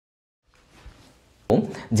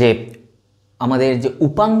যে আমাদের যে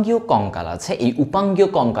উপাঙ্গীয় কঙ্কাল আছে এই উপাঙ্গীয়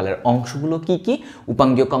কঙ্কালের অংশগুলো কি কি,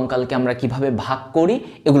 উপাঙ্গীয় কঙ্কালকে আমরা কিভাবে ভাগ করি,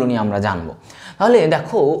 এগুলো নিয়ে আমরা জানব। তাহলে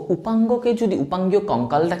দেখো উপাঙ্গীয়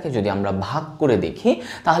কঙ্কালটাকে যদি আমরা ভাগ করে দেখি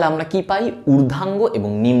তাহলে আমরা কি পাই, ঊর্ধ্বাঙ্গ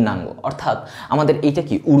এবং নিম্নাঙ্গ। অর্থাৎ আমাদের এইটা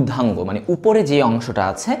কি ঊর্ধ্বাঙ্গ, মানে উপরে যে অংশটা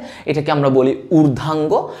আছে এটাকে আমরা বলি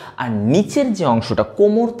ঊর্ধ্বাঙ্গ, আর নিচের যে অংশটা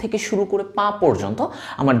কোমর থেকে শুরু করে পা পর্যন্ত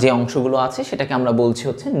আমার যে অংশগুলো আছে সেটাকে আমরা বলছি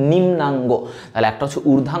হচ্ছে নিম্নাঙ্গ। তাহলে একটা হচ্ছে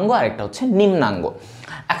ঊর্ধ্বাঙ্গ আর একটা হচ্ছে নিম্নাঙ্গ।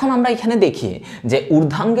 এখন আমরা এখানে দেখি যে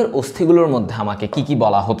ঊর্ধ্বাঙ্গের অস্থিগুলোর মধ্যে আমাকে কি কি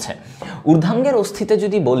বলা হচ্ছে। ঊর্ধ্বাঙ্গের অস্থিতে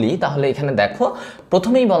যদি বলি তাহলে এখানে দেখো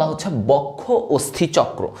প্রথমেই বলা হচ্ছে বক্ষ অস্থি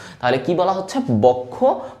চক্র। তাহলে কি বলা হচ্ছে, বক্ষ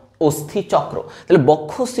অস্থি চক্র। তাহলে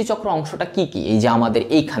বক্ষ অস্থি চক্র অংশটা কি কি, এই যে আমাদের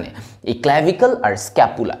এইখানে এই ক্ল্যাভিকল আর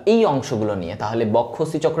স্ক্যাপুলা এই অংশগুলো নিয়ে। তাহলে বক্ষ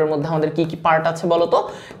অস্থি চক্রের মধ্যে আমাদের কি কি পার্ট আছে বলো তো,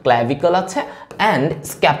 ক্ল্যাভিকল আছে অ্যান্ড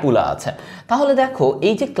স্ক্যাপুলা আছে। তাহলে দেখো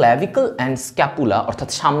এই যে ক্ল্যাভিকল অ্যান্ড স্ক্যাপুলা, অর্থাৎ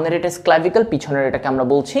সামনের এটা ক্ল্যাভিকল, পিছনের এটাকে আমরা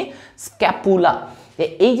বলছি স্ক্যাপুলা।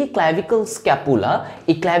 এই যে ক্ল্যাভিকল স্ক্যাপুলা,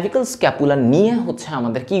 এই ক্ল্যাভিকল স্ক্যাপুলা নিয়ে হচ্ছে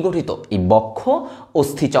আমাদের কি গঠিত, এই বক্ষ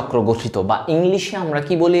অস্থিচক্র গঠিত, বা ইংলিশে আমরা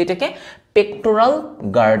কি বলি এটাকে, পেক্টোরাল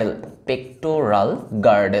গার্ডেল, পেক্টোরাল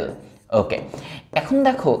গার্ডেল। ওকে, এখন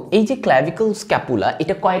দেখো এই যে ক্ল্যাভিকল স্ক্যাপুলা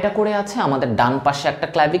এটা কয়টা করে আছে, আমাদের ডান পাশে একটা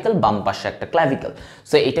ক্ল্যাভিকল, বাম পাশে একটা ক্ল্যাভিকল।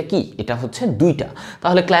 সো এটা কি, এটা হচ্ছে দুইটা।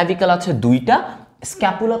 তাহলে ক্ল্যাভিকল আছে দুইটা,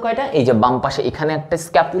 স্ক্যাপুলা কয়টা, এই যে বাম পাশে এখানে একটা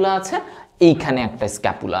স্ক্যাপুলা আছে, এইখানে একটা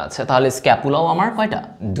স্ক্যাপুলা আছে। তাহলে স্ক্যাপুলাও আমার কয়টা,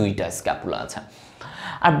 দুইটা স্ক্যাপুলা আছে।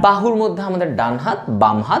 আর বাহুর মধ্যে আমাদের ডান হাত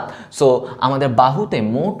বাম হাত। সো আমাদের বাহুতে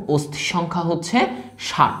মোট অস্থি সংখ্যা হচ্ছে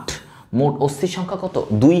 60। মোট অস্থি সংখ্যা কত,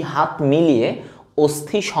 দুই হাত মিলিয়ে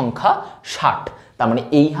অস্থি সংখ্যা 60। তার মানে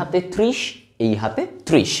এই হাতে 30, এই হাতে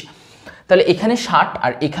 30। তাহলে এখানে 60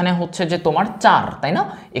 আর এখানে হচ্ছে যে তোমার 4, তাই না?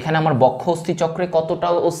 এখানে আমার বক্ষ অস্থি চক্রে কতটা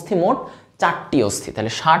অস্থি, মোট 4টি অস্থি।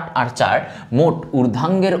 তাহলে 60 আর 4 মোট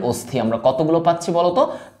ঊর্ধ্বাঙ্গের অস্থি আমরা কতগুলো পাচ্ছি বলতো,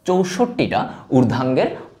 64টা ঊর্ধ্বাঙ্গের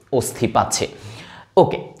অস্থি পাচ্ছি।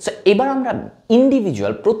 ওকে, সো এবার আমরা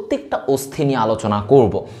ইন্ডিভিজুয়াল প্রত্যেকটা অস্থি নিয়ে আলোচনা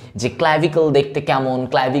করব, যে ক্ল্যাভিকল দেখতে কেমন,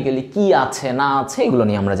 ক্ল্যাভিকলে কি আছে না আছে এগুলো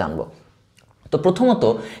নিয়ে আমরা জানবো। তো প্রথমত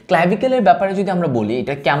ক্ল্যাভিকলের ব্যাপারে যদি আমরা বলি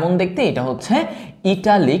এটা কেমন দেখতে, এটা হচ্ছে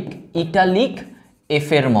ইটালিক এফ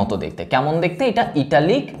এর মতো দেখতে। কেমন দেখতে, এটা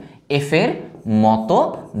ইটালিক এফ এর মতো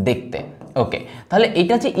দেখতে। ওকে, তাহলে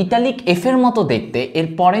এটা যে ইটালিক এফ এর মতো দেখতে,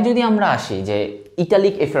 এরপরে যদি আমরা আসি যে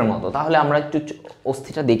ইটালিক এফ এর মতো, তাহলে আমরা একটু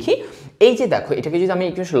অস্থিটা দেখি। এই যে দেখো এটাকে যদি আমি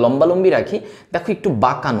একটু লম্বালম্বি রাখি, দেখো একটু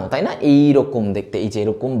বাঁকানো, তাই না? এইরকম দেখতে, এই যে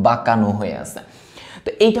এরকম বাঁকানো হয়ে আছে। তো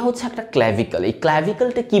এইটা হচ্ছে একটা ক্ল্যাভিকল। এই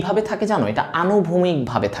ক্ল্যাভিকলটা কিভাবে থাকে জানো, এটা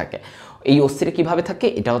আনুভূমিকভাবে থাকে। এই অস্থিটা কিভাবে থাকে,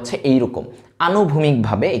 এটা হচ্ছে এইরকম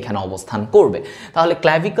আনুভূমিকভাবে এখানে অবস্থান করবে। তাহলে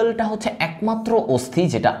ক্ল্যাভিকলটা হচ্ছে একমাত্র অস্থি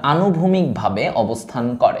যেটা আনুভূমিকভাবে অবস্থান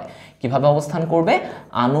করে। কিভাবে অবস্থান করবে,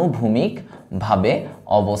 আনুভূমিকভাবে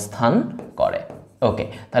অবস্থান করে। ওকে,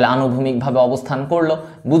 তাহলে আনুভূমিকভাবে অবস্থান করলো,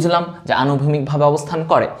 বুঝলাম যে আনুভূমিকভাবে অবস্থান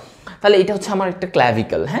করে। তাহলে এটা হচ্ছে আমার একটা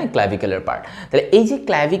ক্ল্যাভিকল, হ্যাঁ, ক্ল্যাভিকলের পার্ট। তাহলে এই যে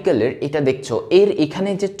ক্ল্যাভিকলের এটা দেখছো, এর এখানে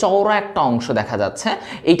যে চওড়া একটা অংশ দেখা যাচ্ছে,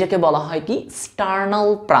 এইটাকে বলা হয় কি, স্টার্নাল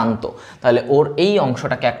প্রান্ত। তাহলে ওর এই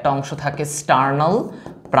অংশটাকে, একটা অংশ থাকে স্টার্নাল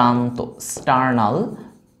প্রান্ত, স্টার্নাল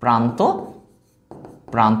প্রান্ত,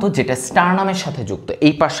 প্রান্ত যেটা স্টার্নামের সাথে যুক্ত।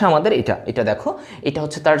 এই পাশে আমাদের এটা দেখো, এটা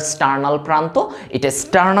হচ্ছে তার স্টার্নাল প্রান্ত, এটা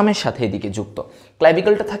স্টার্নামের সাথে এদিকে যুক্ত।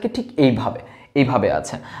 ক্ল্যাভিকলটা থাকে ঠিক এইভাবে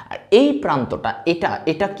আছে। আর এই প্রান্তটা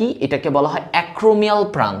এটা কি, এটাকে বলা হয় অ্যাক্রোমিয়াল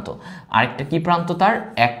প্রান্ত। আরেকটা কি প্রান্ত তার,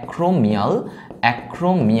 অ্যাক্রোমিয়াল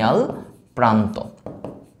প্রান্ত,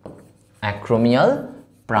 অ্যাক্রোমিয়াল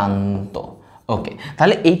প্রান্ত। ওকে,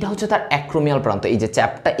 তাহলে এইটা হচ্ছে তার অ্যাক্রোমিয়াল প্রান্ত। এই যে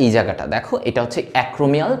চ্যাপটা, এই জায়গাটা দেখো, এটা হচ্ছে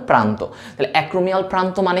অ্যাক্রোমিয়াল প্রান্ত। তাহলে অ্যাক্রোমিয়াল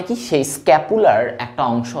প্রান্ত মানে কি, সেই স্ক্যাপুলার একটা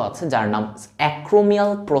অংশ আছে যার নাম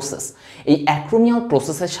অ্যাক্রোমিয়াল প্রসেস। এই অ্যাক্রোমিয়াল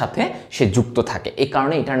প্রসেসের সাথে সে যুক্ত থাকে, এই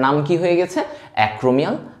কারণে এটার নাম কি হয়ে গেছে,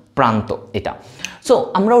 অ্যাক্রোমিয়াল প্রান্ত এটা। সো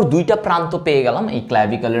আমরা ওর দুইটা প্রান্ত পেয়ে গেলাম, এই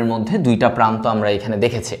ক্ল্যাভিকলের মধ্যে দুইটা প্রান্ত আমরা এখানে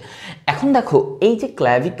দেখেছি। এখন দেখো এই যে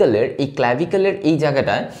ক্ল্যাভিকলের এই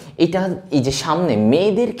জায়গাটায়, এটা এই যে সামনে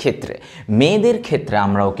মেয়েদের ক্ষেত্রে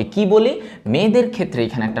আমরা ওকে কি বলি, মেয়েদের ক্ষেত্রে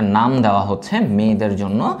এখানে একটা নাম দেওয়া হচ্ছে মেয়েদের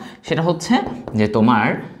জন্য, সেটা হচ্ছে যে তোমার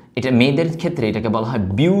এটা মেয়েদের ক্ষেত্রে এটাকে বলা হয়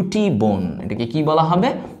বিউটি বোন। এটাকে কি বলা হবে,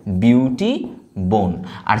 বিউটি বোন।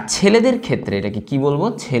 আর ছেলেদের ক্ষেত্রে এটাকে কি বলবো,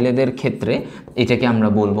 ছেলেদের ক্ষেত্রে এটাকে আমরা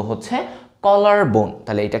বলবো হচ্ছে কলার বোন।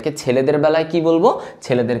 তাহলে এটাকে ছেলেদের বেলায় কি বলবো,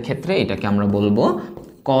 ছেলেদের ক্ষেত্রে এটাকে আমরা বলবো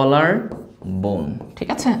কলার বোন। ঠিক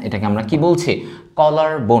আছে, এটাকে আমরা কি বলছি,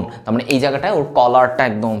 কলার বোন। তার মানে এই জায়গাটায় ওর কলারটা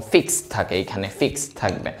একদম ফিক্সড থাকে, এখানে ফিক্সড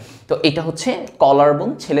থাকবে। তো তো এটা হচ্ছে কলার বোন,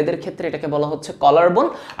 ছেলেদের ক্ষেত্রে এটাকে বলা হচ্ছে কলার বোন,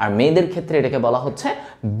 আর মেয়েদের ক্ষেত্রে এটাকে বলা হচ্ছে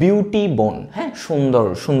বিউটি বোন। হ্যাঁ, সুন্দর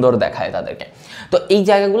সুন্দর দেখায় তাদেরকে। তো এই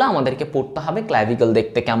জায়গাগুলো আমাদেরকে পড়তে হবে, ক্ল্যাভিকল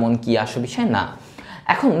দেখতে কেমন কি আসে বিষয় না।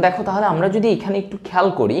 এখন দেখো তাহলে আমরা যদি এখানে একটু খেয়াল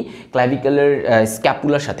করি ক্ল্যাভিকলের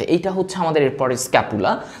স্ক্যাপুলার সাথে, এইটা হচ্ছে আমাদের এরপরে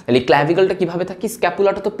স্ক্যাপুলা, তাহলে ক্ল্যাভিকলটা কিভাবে থাকে,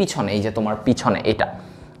 স্ক্যাপুলাটা তো পিছনে, এই যে তোমার পিছনে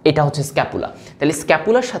এটা হচ্ছে স্ক্যাপুলা। তাহলে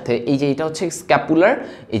স্ক্যাপুলার সাথে এই যে এটা হচ্ছে স্ক্যাপুলার,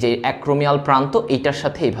 এই যে অ্যাক্রোমিয়াল প্রান্ত এইটার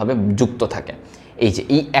সাথে এইভাবে যুক্ত থাকে। এই যে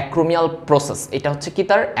এই অ্যাক্রোমিয়াল প্রসেস, এটা হচ্ছে কি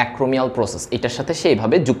তার অ্যাক্রোমিয়াল প্রসেস, এটার সাথে সে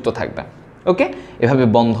এইভাবে যুক্ত থাকবে। ওকে, এভাবে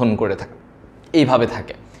বন্ধন করে থাকে, এইভাবে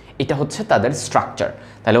থাকে। এটা হচ্ছে তাদের স্ট্রাকচার।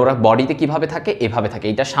 তাহলে ওরা বডিতে কিভাবে থাকে, এভাবে থাকে,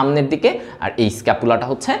 এটা সামনের দিকে আর এই স্ক্যাপুলাটা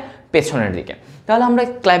হচ্ছে পেছনের দিকে। তাহলে আমরা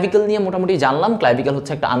ক্ল্যাভিকল নিয়ে মোটামুটি জানলাম। ক্ল্যাভিকল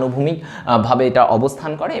হচ্ছে একটা আনুভূমিক ভাবে এটা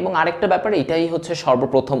অবস্থান করে, এবং আরেকটা ব্যাপার, এটাই হচ্ছে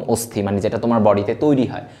সর্বপ্রথম অস্থি, মানে যেটা তোমার বডিতে তৈরি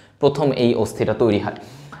হয়, প্রথম এই অস্থিটা তৈরি হয়।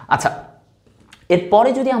 আচ্ছা, এরপরে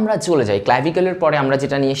যদি আমরা চলে যাই ক্ল্যাভিকলের পরে আমরা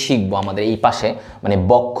যেটা নিয়ে শিখবো আমাদের এই পাশে, মানে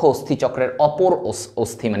বক্ষ অস্থিচক্রের অপর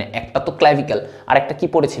অস্থি, মানে একটা তো ক্ল্যাভিকল আর একটা কি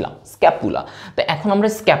পড়েছিলাম, স্ক্যাপুলা। তো এখন আমরা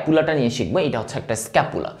স্ক্যাপুলাটা নিয়ে শিখবো, এটা হচ্ছে একটা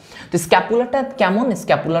স্ক্যাপুলা। তো স্ক্যাপুলাটা কেমন,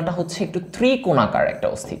 স্ক্যাপুলাটা হচ্ছে একটু ত্রিকোণাকার একটা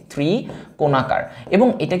অস্থি, ত্রিকোণাকার, এবং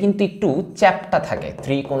এটা কিন্তু একটু চ্যাপ্টা থাকে,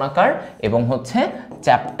 ত্রিকোণাকার এবং হচ্ছে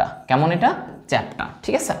চ্যাপ্টা। কেমন এটা, চ্যাপ্টা,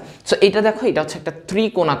 ঠিক আছে। সো এটা দেখো, এটা হচ্ছে একটা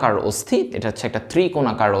ত্রিকোণাকার অস্থি, এটা হচ্ছে একটা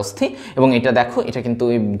ত্রিকোণাকার অস্থি, এবং এটা দেখো, এটা কিন্তু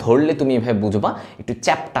ধরলে তুমি এভাবে বুঝবা একটু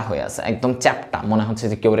চ্যাপ্টা হয়ে আছে, একদম চ্যাপ্টা, মনে হচ্ছে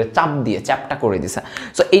যে কেউ চাপ দিয়ে চ্যাপ্টা করে দিছে।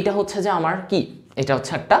 সো এইটা হচ্ছে যে আমার কি, এটা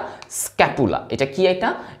হচ্ছে একটা স্ক্যাপুলা। এটা কি,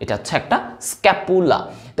 এটা হচ্ছে একটা স্ক্যাপুলা।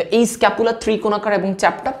 তো এই স্ক্যাপুলা ত্রিকোণাকার এবং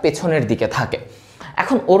চ্যাপ্টা পেছনের দিকে থাকে।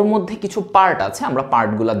 এখন ওর মধ্যে কিছু পার্ট আছে, আমরা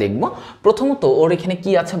পার্টগুলো দেখব। প্রথমত ওর এখানে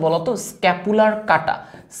কি আছে বলতো, স্ক্যাপুলার কাটা,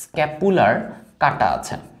 স্ক্যাপুলার কাটা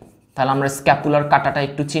আছে। তাহলে আমরা স্ক্যাপুলার কাটাটা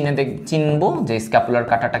একটু চিনবো যে স্ক্যাপুলার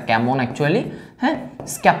কাটাটা কেমন অ্যাকচুয়ালি। হ্যাঁ,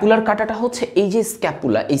 স্ক্যাপুলার কাটাটা হচ্ছে এই যে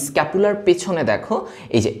স্ক্যাপুলা, এই স্ক্যাপুলার পেছনে দেখো,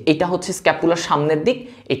 এই যে এটা হচ্ছে স্ক্যাপুলার সামনের দিক,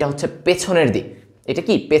 এটা হচ্ছে পেছনের দিক। এটা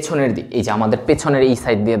কি পেছনের দিক, এই যে আমাদের পেছনের এই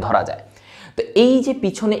সাইড দিয়ে ধরা যায়। তো এই যে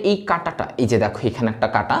পিছনে এই কাটাটা, এই যে দেখো এখানে একটা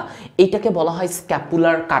কাটা, এইটাকে বলা হয়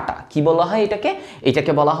স্ক্যাপুলার কাটা। কি বলা হয়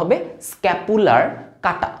এটাকে বলা হবে স্ক্যাপুলার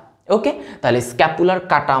কাটা। ওকে, তাহলে স্ক্যাপুলার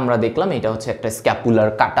কাটা আমরা দেখলাম, এটা হচ্ছে একটা স্ক্যাপুলার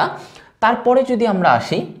কাটা। তারপরে যদি আমরা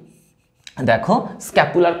আসি, দেখো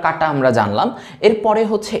স্ক্যাপুলার কাটা আমরা জানলাম। এরপরে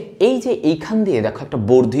হচ্ছে এই যে এইখান দিয়ে দেখো একটা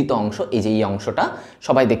বর্ধিত অংশ, এই যে এই অংশটা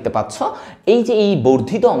সবাই দেখতে পাচ্ছ, এই যে এই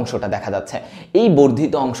বর্ধিত অংশটা দেখা যাচ্ছে, এই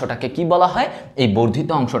বর্ধিত অংশটাকে কি বলা হয়, এই বর্ধিত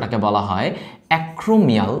অংশটাকে বলা হয়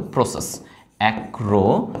অ্যাক্রোমিয়াল প্রসেস,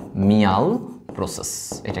 অ্যাক্রোমিয়াল প্রসেস,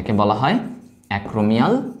 এটাকে বলা হয়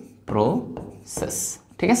অ্যাক্রোমিয়াল প্রসেস।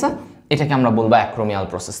 ঠিক আছে, এটাকে আমরা বলবো অ্যাক্রোমিয়াল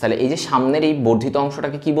প্রসেস। তাহলে এই যে সামনের এই বর্ধিত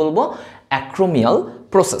অংশটাকে কি বলবো, অ্যাক্রোমিয়াল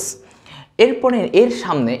প্রসেস। এরপরে এর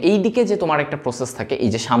সামনে এই দিকে যে তোমার একটা প্রসেস থাকে, এই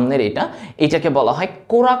যে সামনের এটাকে বলা হয়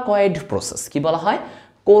কোরাকয়েড প্রসেস। কি বলা হয়,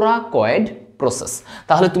 কোরাকয়েড প্রসেস।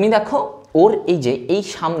 তাহলে তুমি দেখো ওর এই যে এই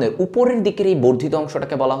সামনের উপরের দিকের এই বর্ধিত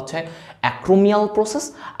অংশটাকে বলা হচ্ছে অ্যাক্রোমিয়াল প্রসেস,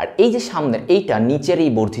 আর এই যে সামনের এইটা নিচের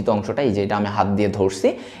এই বর্ধিত অংশটা, এই যে এটা আমি হাত দিয়ে ধরছি,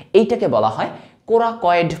 এইটাকে বলা হয়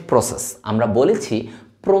কোরাকয়েড প্রসেস। আমরা বলেছি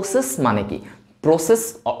প্রসেস মানে কি, প্রসেস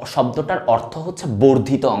শব্দটার অর্থ হচ্ছে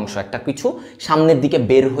বর্ধিত অংশ, একটা কিছু সামনের দিকে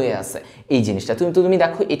বের হয়ে আসে, এই জিনিসটা। তুমি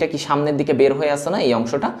দেখো এটা কি সামনের দিকে বের হয়ে আসে না, এই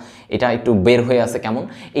অংশটা এটা একটু বের হয়ে আসে কেমন,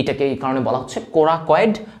 এটাকে এই কারণে বলা হচ্ছে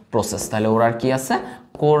কোরাকয়েড প্রসেস। তাহলে ওর আর কি আছে,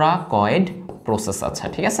 কোরাকয়েড প্রসেস আছে।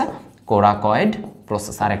 ঠিক আছে, কোরাকয়েড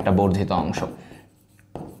প্রসেস আর একটা বর্ধিত অংশ।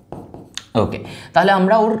 ওকে, তাহলে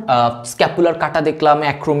আমরা ওর স্ক্যাপুলার কাটা দেখলাম,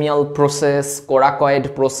 অ্যাক্রোমিয়াল প্রসেস, কোরাকয়েড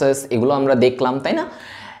প্রসেস, এগুলো আমরা দেখলাম, তাই না।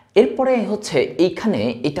 এরপরে হচ্ছে এইখানে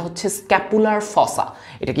এটা হচ্ছে স্ক্যাপুলার ফসা।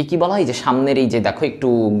 এটাকে কি বলা হয়, যে সামনের এই যে দেখো একটু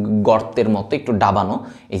গর্তের মতো একটু ডাবানো,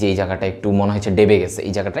 এই যে এই জায়গাটা একটু মনে হচ্ছে ডেবে গেছে,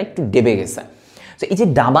 এই জায়গাটা একটু ডেবে গেছে। তো এই যে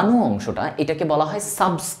ডাবানো অংশটা, এটাকে বলা হয়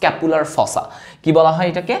সাবস্ক্যাপুলার ফসা। কি বলা হয়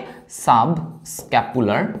এটাকে,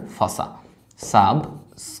 সাবস্ক্যাপুলার ফসা,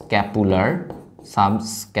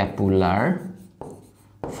 সাবস্ক্যাপুলার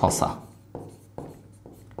ফসা।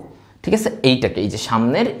 ঠিক আছে, এইটাকে এই যে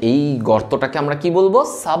সামনের এই গর্তটাকে আমরা কি বলবো,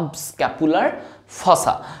 সাবস্ক্যাপুলার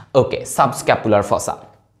ফসা। ওকে, সাবস্ক্যাপুলার ফসা।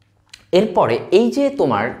 এরপরে এই যে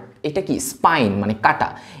তোমার এটা কি স্পাইন মানে কাটা,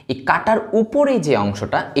 এই কাটার উপরে যে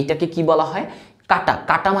অংশটা, এটাকে কি বলা হয়,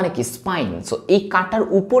 কাটা মানে কি স্পাইন। সো এই কাটার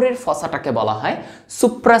উপরের ফসাটাকে বলা হয়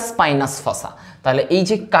সুপ্রাস্পাইনাস ফসা। তাহলে এই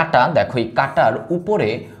যে কাটা, দেখো এই কাটার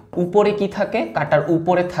উপরে কি থাকে, কাটার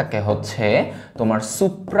উপরে থাকে হচ্ছে তোমার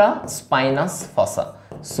সুপ্রাস্পাইনাস ফসা,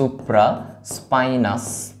 সুপ্রাস্পাইনাস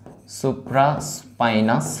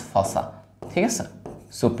ফসা। ঠিক আছে,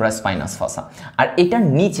 সুপ্রাস্পাইনাস ফসা। আর এটার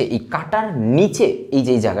নিচে, এই কাটার নিচে এই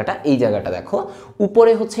যে এই জায়গাটা দেখো,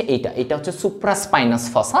 উপরে হচ্ছে এটা হচ্ছে সুপ্রাস্পাইনাস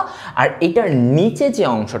ফসা। আর এটার নিচে যে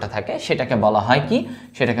অংশটা থাকে সেটাকে বলা হয় কি,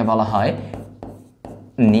 সেটাকে বলা হয়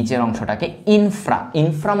নিচের অংশটাকে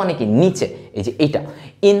ইনফ্রা মানে কি নিচে, এই যে এইটা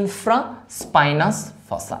ইনফ্রাস্পাইনাস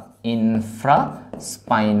ফসা,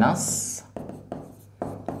 ইনফ্রাস্পাইনাস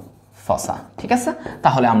ফসা। ঠিক আছে,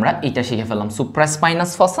 তাহলে আমরা এটা শিখে ফেললাম,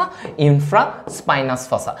 সুপ্রাস্পাইনাস ফসা, ইনফ্রাস্পাইনাস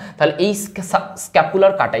ফসা। তাহলে এই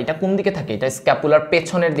স্ক্যাপুলার কাটা এটা কোন দিকে থাকে? এটা স্ক্যাপুলার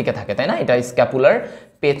পেছনের দিকে থাকে, তাই না? এটা স্ক্যাপুলার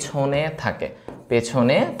পেছনে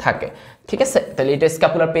থাকে। ঠিক আছে, তাহলে এটা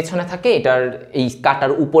স্ক্যাপুলার পেছনে থাকে। এটার এই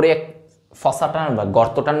কাটার উপরে ফসাটার বা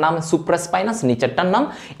গর্তটার নাম সুপ্রাস্পাইনাস, নিচেরটার নাম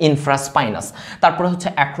ইনফ্রাস্পাইনাস। তারপরে হচ্ছে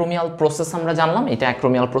অ্যাক্রোমিয়াল প্রসেস আমরা জানলাম, এটা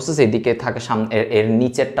অ্যাক্রোমিয়াল প্রসেস, এদিকে থাকে এর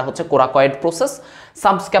নিচেরটা হচ্ছে কোরাকয়েড প্রসেস।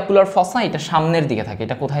 সাবস্ক্যাপুলার ফসা এটা সামনের দিকে থাকে।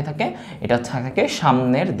 এটা কোথায় থাকে? এটা থাকে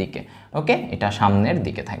সামনের দিকে। ওকে, এটা সামনের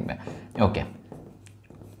দিকে থাকবে। ওকে,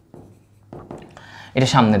 এটা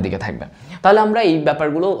সামনের দিকে থাকবে। তাহলে আমরা এই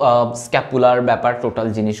ব্যাপারগুলো, স্ক্যাপুলার ব্যাপার, টোটাল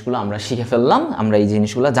জিনিসগুলো আমরা শিখে ফেললাম, আমরা এই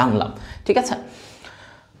জিনিসগুলো জানলাম। ঠিক আছে,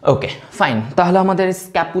 ওকে ফাইন। তাহলে আমাদের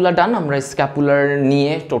স্ক্যাপুলা ডান, আমরা স্ক্যাপুলার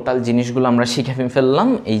নিয়ে টোটাল জিনিসগুলো আমরা শিখে ফেললাম,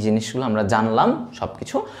 এই জিনিসগুলো আমরা জানলাম সব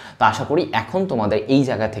কিছু। তো আশা করি এখন তোমাদের এই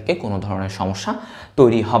জায়গা থেকে কোনো ধরনের সমস্যা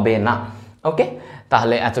তৈরি হবে না। ওকে,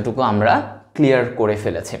 তাহলে এতটুকু আমরা ক্লিয়ার করে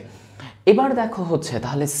ফেলেছি। এবার দেখো হচ্ছে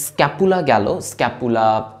তাহলে স্ক্যাপুলা গেল,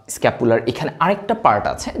 স্ক্যাপুলার এখানে আরেকটা পার্ট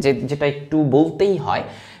আছে যেটা একটু বলতেই হয়,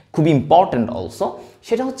 খুব ইম্পর্ট্যান্ট অলসো।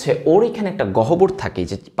 সেটা হচ্ছে ওর এখানে একটা গহ্বর থাকে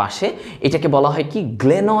যে পাশে, এটাকে বলা হয় কি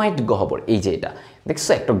গ্লেনয়েড গহ্বর। এই যে এটা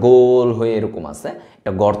দেখছো একটা গোল হয়ে এরকম আছে,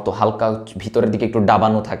 একটা গর্ত হালকা ভিতরের দিকে একটু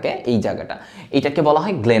ডাবানো থাকে, এই জায়গাটা এটাকে বলা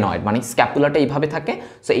হয় গ্লেনয়েড। মানে স্ক্যাপুলাটা এইভাবে থাকে,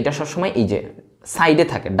 সো এটা সবসময় এই যে সাইডে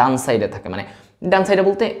থাকে, ডান সাইডে থাকে, মানে ডান সাইডে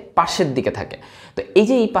বলতে পাশের দিকে থাকে। তো এই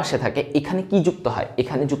যে এই পাশে থাকে, এখানে কি যুক্ত হয়?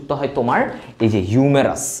 এখানে যুক্ত হয় তোমার এই যে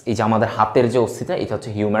হিউমেরাস, এই যে আমাদের হাতের যে অস্থিটা, এটা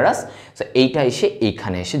হচ্ছে হিউমেরাস। তো এইটা এসে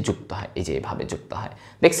এইখানে এসে যুক্ত হয়, এই যে এইভাবে যুক্ত হয়,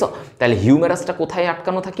 দেখছো? তাহলে হিউমেরাসটা কোথায়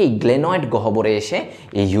আটকানো থাকে? এই গ্লেনয়েড গহ্বরে এসে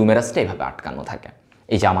এই হিউমেরাসটা এইভাবে আটকানো থাকে,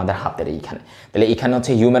 এই যে আমাদের হাতের এইখানে। তাহলে এখানে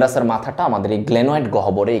হচ্ছে হিউমেরাসের মাথাটা আমাদের এই গ্লেনয়েড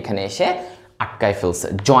গহ্বরে এখানে এসে আটকায় ফেলছে,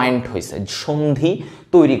 জয়েন্ট হয়েছে, সন্ধি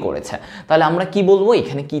তৈরি করেছে। তাহলে আমরা কি বলবো?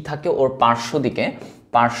 এখানে কি থাকে? ওর পার্শ্ব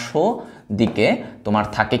দিকে তোমার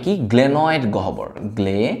থাকে কি? গ্লেনয়েড গহ্বর,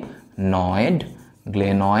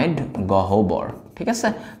 গ্লেনয়েড গহ্বর। ঠিক আছে,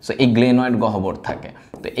 সো এই গ্লেনয়েড গহ্বর থাকে।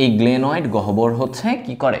 তো এই গ্লেনয়েড গহ্বর হচ্ছে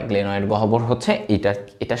কি করে? গ্লেনয়েড গহ্বর হচ্ছে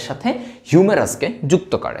এটার সাথে হিউমেরাসকে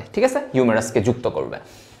যুক্ত করে। ঠিক আছে, হিউমেরাসকে যুক্ত করবে।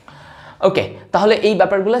 ওকে, তাহলে এই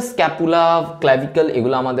ব্যাপারগুলো স্ক্যাপুলা, ক্ল্যাভিকল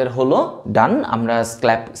এগুলো আমাদের হলো ডান। আমরা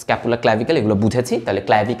স্ক্যাপুলা, ক্ল্যাভিকল এগুলো বুঝেছি। তাহলে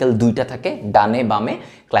ক্ল্যাভিকল দুইটা থাকে ডানে বামে,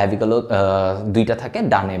 ক্ল্যাভিকলও দুইটা থাকে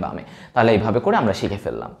ডানে বামে। তাহলে এইভাবে করে আমরা শিখে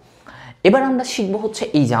ফেললাম। এবার আমরা শিখবো হচ্ছে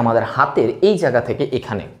এই যে আমাদের হাতের এই জায়গা থেকে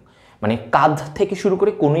এখানে, মানে কাঁধ থেকে শুরু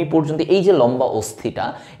করে কোনুই পর্যন্ত এই যে লম্বা অস্থিটা,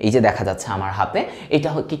 এই যে দেখা যাচ্ছে আমার হাতে, এটা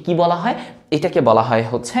কি বলা হয়? এটাকে বলা হয়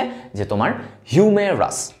হচ্ছে যে তোমার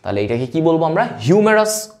হিউমেরাস। তাহলে এটাকে কি বলবো আমরা?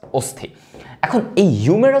 হিউমেরাস অস্থি। এখন এই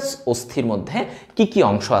হিউমেরাস অস্থির মধ্যে কি কি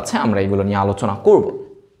অংশ আছে আমরা এগুলো নিয়ে আলোচনা করব।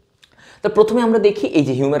 তো প্রথমে আমরা দেখি এই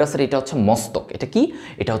যে হিউমেরাসের এটা হচ্ছে মস্তক। এটা কি?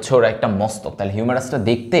 এটা হচ্ছে ওরা একটা মস্তক। তাহলে হিউমেরাসটা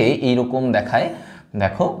দেখতে এইরকম দেখায়,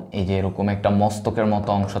 দেখো এই যে এরকম একটা মস্তকের মতো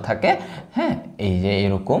অংশ থাকে, হ্যাঁ, এই যে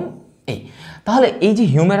এরকম। তাহলে এই যে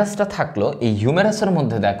হিউমেরাসটা থাকলো, এই হিউমেরাসের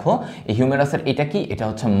মধ্যে দেখো এই হিউমেরাসের এটা কি? এটা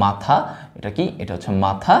হচ্ছে মাথা। এটা কি? এটা হচ্ছে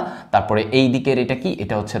মাথা। তারপরে এই দিকের এটা কি?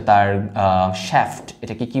 এটা হচ্ছে তার শ্যাফট।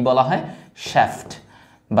 এটাকে কি বলা হয়? শ্যাফট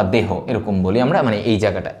বা দেহ এরকম বলি আমরা, মানে এই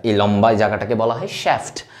জায়গাটা, এই লম্বা জায়গাটাকে বলা হয়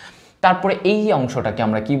শ্যাফট। তারপরে এই অংশটাকে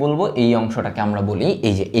আমরা কি বলবো? এই অংশটাকে আমরা বলি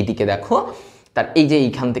এই যে এইদিকে দেখো, তার এই যে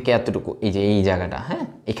এইখান থেকে এতটুকু, এই যে এই জায়গাটা, হ্যাঁ,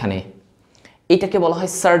 এখানে এটাকে বলা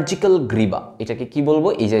হয় সার্জিক্যাল গ্রিবা। এটাকে কি বলবো?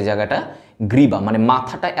 এই যে জায়গাটা গ্রিবা, মানে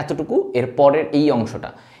মাথাটা এতটুকু, এর পরের এই অংশটা,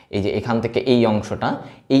 এই যে এখান থেকে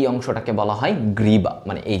এই অংশটাকে বলা হয় গ্রিবা,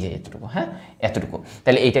 মানে এই যে এতটুকু, হ্যাঁ, এতটুকু।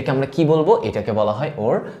 তাহলে এটাকে আমরা কি বলবো? এটাকে বলা হয়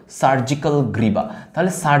ওর সার্জিক্যাল গ্রিবা।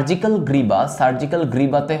 তাহলে সার্জিক্যাল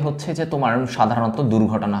গ্রিবাতে হচ্ছে যে তোমার সাধারণত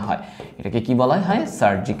দুর্ঘটনা হয়, এটাকে কি বলা হয়?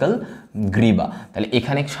 সার্জিক্যাল গ্রিবা। তাহলে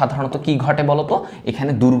এখানে সাধারণত কি ঘটে বলো তো?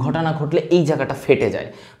 এখানে দুর্ঘটনা ঘটলে এই জায়গাটা ফেটে যায়।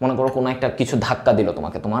 মনে করো কোনো একটা কিছু ধাক্কা দিল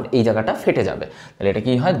তোমাকে, তোমার এই জায়গাটা ফেটে যাবে। তাহলে এটা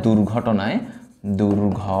কি হয়? দুর্ঘটনায়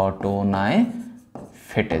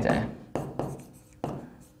ফেটে যায়।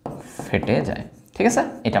 ঠিক আছে,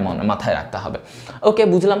 এটা মাথায় রাখতে হবে। ওকে,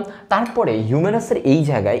 বুঝলাম। তারপরে হিউমেরাসের এই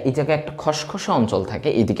জায়গায় একটা খসখসা অঞ্চল থাকে,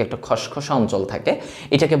 এইদিকে একটা খসখসা অঞ্চল থাকে।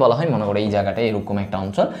 এটাকে বলা হয়, মনে করো এই জায়গাটা এরকম একটা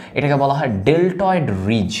অঞ্চল, এটাকে বলা হয় ডেল্টয়েড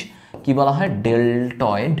রিজ। কি বলা হয়?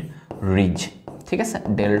 Deltoid ridge. ঠিক আছে,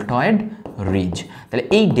 ডেল্টয়েড রিজ। তাহলে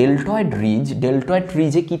এই ডেল্টয়েড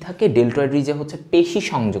রিজে কি থাকে, ডেল্টয়েড রিজে হচ্ছে পেশি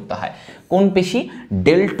সংযুক্ত হয়। কোন পেশি?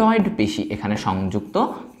 ডেল্টয়েড পেশি এখানে সংযুক্ত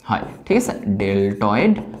হয়। ঠিক আছে,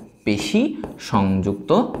 ডেল্টয়েড পেশি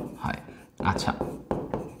সংযুক্ত হয়। আচ্ছা,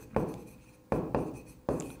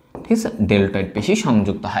 ঠিক আছে, ডেল্টয়েড পেশি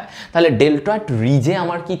সংযুক্ত হয়। তাহলে ডেল্টয়েড রিজে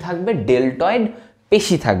আমার কি থাকবে? ডেল্টয়েড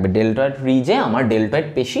পেশি থাকবে। ডেল্টয়েড রিজে আমার ডেল্টয়েড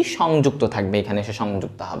পেশি সংযুক্ত থাকবে, এখানে এসে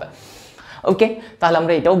সংযুক্ত হবে। ওকে, তাহলে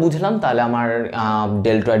আমরা এটাও বুঝলাম। তাহলে আমার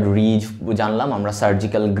ডেল্টয়েড রিজ জানলাম, আমরা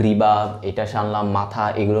সার্জিক্যাল গ্রিবা এটা জানলাম, মাথা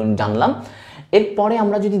এগুলো জানলাম। এরপরে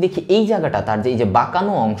আমরা যদি দেখি এই জায়গাটা, তার যে এই যে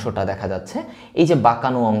বাঁকানো অংশটা দেখা যাচ্ছে, এই যে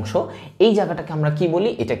বাঁকানো অংশ, এই জায়গাটাকে আমরা কি বলি?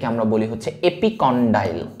 এটাকে আমরা বলি হচ্ছে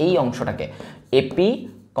এপিকন্ডাইল। এই অংশটাকে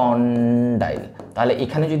এপিকন্ডাইল। তাহলে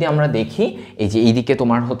এখানে যদি আমরা দেখি, এই যে এইদিকে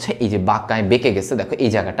তোমার হচ্ছে এই যে বাঁকায় বেঁকে গেছে, দেখো এই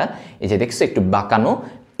জায়গাটা, এই যে দেখছো একটু বাঁকানো,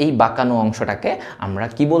 এই বাঁকানো অংশটাকে আমরা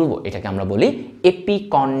কি বলবো? এটাকে আমরা বলি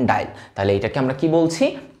এপিকন্ডাইল। তাহলে এটাকে আমরা কি বলছি?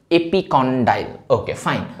 এপিকন্ডাইল। ওকে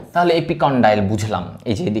ফাইন, তাহলে এপিকন্ডাইল বুঝলাম।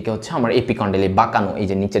 এই যে এদিকে হচ্ছে আমার এপিকন্ডাইল, এই বাঁকানো এই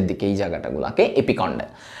যে নিচের দিকে এই জায়গাটাগুলোকে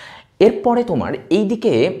এপিকন্ডাইল। এরপরে তোমার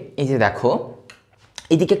এইদিকে এই যে দেখো,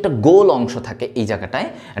 এইদিকে একটা গোল অংশ থাকে, এই জায়গাটায়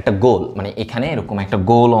একটা গোল, মানে এখানে এরকম একটা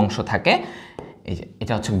গোল অংশ থাকে, এই যে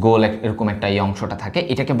এটা হচ্ছে গোল এরকম একটা এই অংশটা থাকে,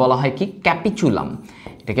 এটাকে বলা হয় কি? ক্যাপিচুলাম।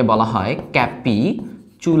 এটাকে বলা হয়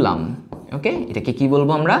ক্যাপিচুলাম। ওকে, এটাকে কি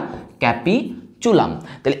বলবো আমরা? ক্যাপিচুলাম।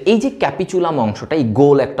 তাহলে এই যে ক্যাপিচুলাম অংশটা, এই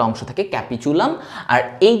গোল একটা অংশ থাকে ক্যাপিচুলাম, আর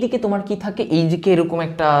এই দিকে তোমার কি থাকে? এই দিকে এরকম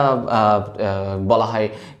একটা বলা হয়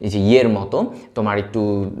এই যে ইয়ের মতো, তোমার একটু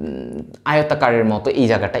আয়তাকারের মতো, এই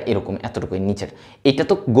জায়গাটা এরকম এতটুকু নিচের, এটা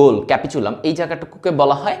তো গোল ক্যাপিচুলাম, এই জায়গাটুকুকে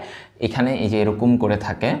বলা হয়, এখানে এই যে এরকম করে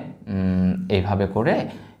থাকে, এইভাবে করে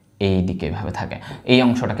এই দিকে এভাবে থাকে, এই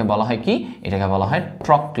অংশটাকে বলা হয় কি? এটাকে বলা হয়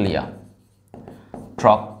ট্রক্লিয়া।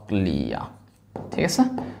 ট্রক্লিয়া, ঠিক আছে,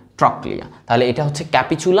 ট্রক্লিয়া। তাহলে এটা হচ্ছে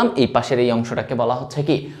ক্যাপিচুলাম, এই পাশের এই অংশটাকে বলা হচ্ছে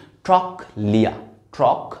কি? ট্রক্লিয়া।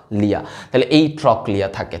 ট্রক্লিয়া। তাহলে এই ট্রক্লিয়া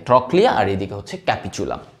থাকে, ট্রক্লিয়া, আর এইদিকে হচ্ছে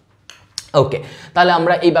ক্যাপিচুলাম। ওকে, তাহলে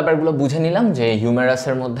আমরা এই ব্যাপারগুলো বুঝে নিলাম যে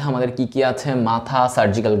হিউমেরাসের মধ্যে আমাদের কি কি আছে? মাথা,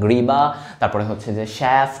 সার্জিক্যাল গ্রিবা, তারপরে হচ্ছে যে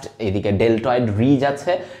শ্যাফট, এদিকে ডেল্টয়েড রিজ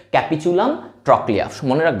আছে, ক্যাপিচুলাম, ট্রক্লিয়া।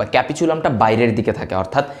 মনে রাখবা ক্যাপিচুলামটা বাইরের দিকে থাকে,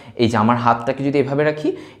 অর্থাৎ এই যে আমার হাতটাকে যদি এভাবে রাখি,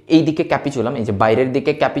 এই দিকে ক্যাপিচুলাম, এই যে বাইরের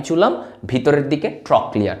দিকে ক্যাপিচুলাম, ভিতরের দিকে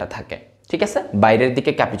ট্রক্লিয়াটা থাকে। ঠিক আছে, বাইরের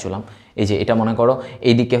দিকে ক্যাপিচুলাম, এই যে এটা মনে করো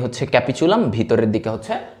এই দিকে হচ্ছে ক্যাপিচুলাম, ভিতরের দিকে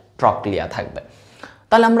হচ্ছে ট্রক্লিয়া থাকবে।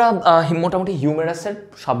 তাহলে আমরা মোটামুটি হিউমেরাসের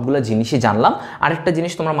সবগুলো জিনিসই জানলাম। আরেকটা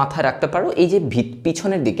জিনিস তোমরা মাথায় রাখতে পারো, এই যে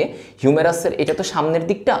পিছনের দিকে হিউমেরাসের, এটা তো সামনের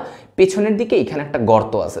দিকটা, পেছনের দিকে এখানে একটা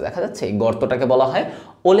গর্ত আছে দেখা যাচ্ছে, এই গর্তটাকে বলা হয়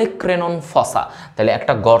ওলেক্রেনন ফসা। তাহলে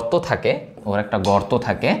একটা গর্ত থাকে, ওর একটা গর্ত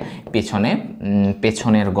থাকে পেছনে,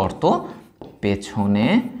 পেছনের গর্ত, পেছনে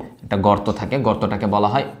একটা গর্ত থাকে, গর্তটাকে বলা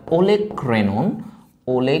হয় ওলেক্রেনন,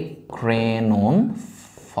 ওলেক্রেনন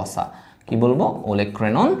ফসা। কি বলবো?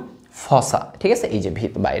 ওলেক্রেনন ফসা। ঠিক আছে, এই যে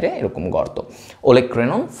বাইরে এরকম গর্ত,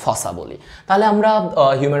 ওলেক্রেনন ফসা বলি। তাহলে আমরা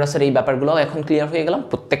হিউমেরাসের এই ব্যাপারগুলো এখন ক্লিয়ার হয়ে গেলাম,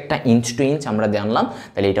 প্রত্যেকটা ইঞ্চ টু ইঞ্চ আমরা জানলাম।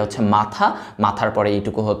 তাহলে এটা হচ্ছে মাথা, মাথার পরে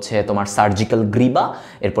এইটুকু হচ্ছে তোমার সার্জিক্যাল গ্রিবা,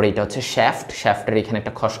 এরপরে এটা হচ্ছে শ্যাফট, শ্যাফটের এখানে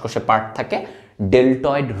একটা খসখসে পার্ট থাকে,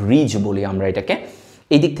 ডেল্টয়েড রিজ বলি আমরা এটাকে।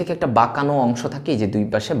 এই দিক থেকে একটা বাঁকানো অংশ থাকে, এই যে দুই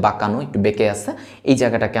পাশে বাঁকানো একটু বেঁকে আছে, এই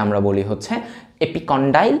জায়গাটাকে আমরা বলি হচ্ছে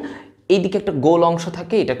এপিকন্ডাইল। এইদিকে একটা গোল অংশ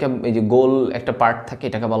থাকে, এটাকে এই যে গোল একটা পার্ট থাকে,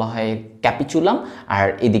 এটাকে বলা হয় ক্যাপিচুলাম, আর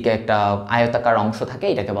এদিকে একটা আয়তাকার অংশ থাকে,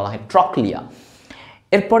 এটাকে বলা হয় ট্রক্লিয়া।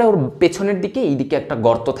 এরপরে ওর পেছনের দিকে এইদিকে একটা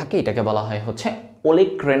গর্ত থাকে, এটাকে বলা হয় হচ্ছে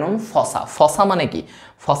ওলেক্রেনন ফসা। ফসা মানে কি?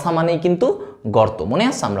 ফসা মানেই কিন্তু গর্ত, মনে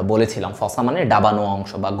আছে আমরা বলেছিলাম ফসা মানে ডাবানো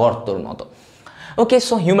অংশ বা গর্তর মতো। ওকে,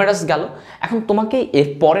 সো হিউমেরাস গেল। এখন তোমাকে এর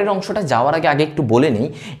পরের অংশটা যাওয়ার আগে একটু বলে নিই,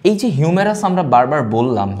 এই যে হিউমেরাস আমরা বারবার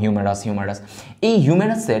বললাম, হিউমেরাস হিউমেরাস, এই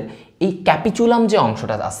হিউমেরাসের এই ক্যাপিচুলাম যে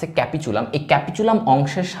অংশটা আছে, ক্যাপিচুলাম, এই ক্যাপিচুলাম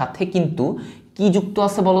অংশের সাথে কিন্তু কি যুক্ত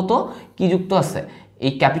আছে বলো তো? কি যুক্ত আছে?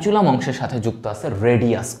 এই ক্যাপিচুলাম অংশের সাথে যুক্ত আছে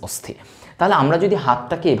রেডিয়াস অস্থি। তাহলে আমরা যদি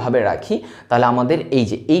হাতটাকে এভাবে রাখি, তাহলে আমাদের এই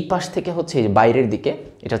যে এই পাশ থেকে হচ্ছে এই বাইরের দিকে,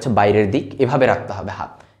 এটা হচ্ছে বাইরের দিক, এভাবে রাখতে হবে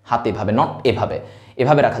হাত, হাত এভাবে, নট এভাবে,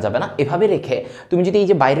 এভাবে রাখা যাবে না। এভাবে রেখে তুমি যদি এই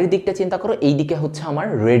যে বাইরের দিকটা চিন্তা করো, এই দিকে হচ্ছে আমার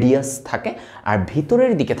রেডিয়াস থাকে, আর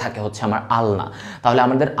ভিতরের দিকে থাকে হচ্ছে আমার আলনা। তাহলে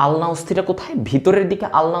আমাদের আলনা অস্থিটা কোথায়? ভিতরের দিকে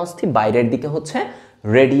আলনা অস্থি, বাইরের দিকে হচ্ছে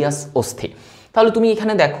রেডিয়াস অস্থি। তাহলে তুমি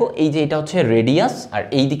এখানে দেখো, এই যে এটা হচ্ছে রেডিয়াস, আর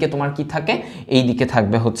এই দিকে তোমার কি থাকে? এই দিকে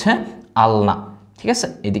থাকবে হচ্ছে আলনা। ঠিক আছে,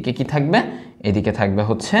 এদিকে কি থাকবে? এদিকে থাকবে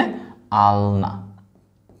হচ্ছে আলনা।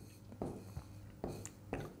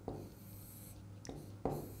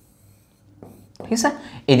 ঠিক আছে,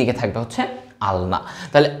 এদিকে থাকবে হচ্ছে আলনা।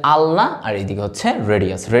 তাহলে আলনা আর এইদিকে হচ্ছে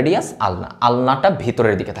রেডিয়াস, রেডিয়াস আলনা, আলনাটা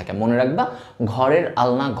ভেতরের দিকে থাকে, মনে রাখবা ঘরের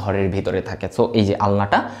আলনা ঘরের ভিতরে থাকে। সো এই যে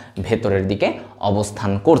আলনাটা ভেতরের দিকে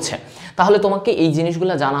অবস্থান করছে। তাহলে তোমাকে এই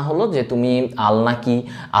জিনিসগুলো জানা হলো যে তুমি আলনা কি,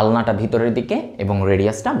 আলনাটা ভিতরের দিকে এবং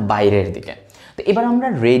রেডিয়াসটা বাইরের দিকে। তো এবার আমরা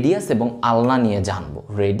রেডিয়াস এবং আলনা নিয়ে জানবো,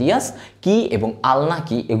 রেডিয়াস কি এবং আলনা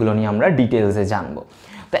কি এগুলো নিয়ে আমরা ডিটেলসে জানবো।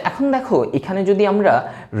 তো এখন দেখো এখানে যদি আমরা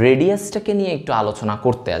রেডিয়াসটাকে নিয়ে একটু আলোচনা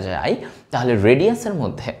করতে যাই, তাহলে রেডিয়াসের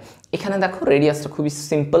মধ্যে এখানে দেখো রেডিয়াসটা খুবই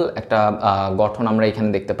সিম্পল একটা গঠন আমরা এখানে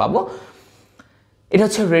দেখতে পাবো। এটা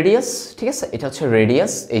হচ্ছে রেডিয়াস, ঠিক আছে, এটা হচ্ছে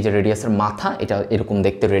রেডিয়াস, এই যে রেডিয়াসের মাথা, এটা এরকম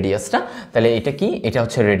দেখতে রেডিয়াসটা। তাহলে এটা কি, এটা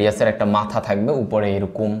হচ্ছে রেডিয়াসের একটা মাথা থাকবে, উপরে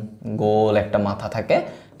এরকম গোল একটা মাথা থাকে,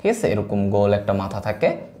 ঠিক আছে, এরকম গোল একটা মাথা থাকে,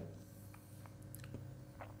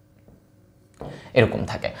 এরকম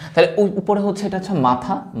থাকে। তাহলে উপরে হচ্ছে এটা হচ্ছে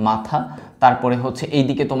মাথা, মাথা, তারপরে হচ্ছে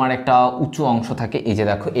এইদিকে তোমার একটা উঁচু অংশ থাকে, এই যে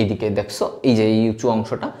দেখো এইদিকে দেখছো, এই যে এই উঁচু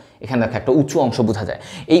অংশটা, এখানে দেখো একটা উঁচু অংশ বোঝা যায়,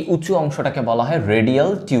 এই উঁচু অংশটাকে বলা হয় radial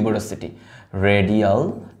tuberosity, radial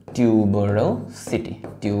tuberosity,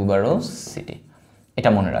 tuberosity, এটা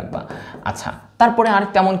মনে রাখবা। আচ্ছা, তারপরে আর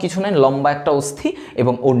তেমন কিছু নেই, লম্বা একটা অস্থি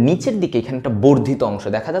এবং ওর নিচের দিকে এখানে একটা বর্ধিত অংশ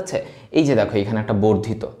দেখা যাচ্ছে, এই যে দেখো এখানে একটা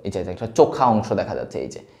বর্ধিত, এই যে একটা চোখা অংশ দেখা যাচ্ছে,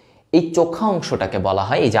 এই যে এই চোখা অংশটাকে বলা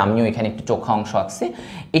হয়, এই যে আমিও এখানে একটু চোখা অংশ আঁকছি,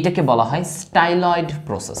 এটাকে বলা হয় স্টাইলয়েড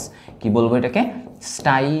প্রসেস। কি বলবো এটাকে?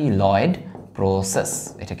 স্টাইলয়েড প্রসেস,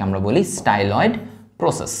 এটাকে আমরা বলি স্টাইলয়েড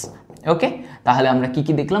প্রসেস। ওকে, তাহলে আমরা কি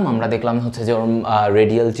কি দেখলাম? আমরা দেখলাম হচ্ছে যে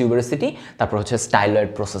রেডিয়াল টিউবারোসিটি, তারপর হচ্ছে স্টাইলয়েড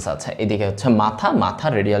প্রসেস আছে, এদিকে হচ্ছে মাথা, মাথা,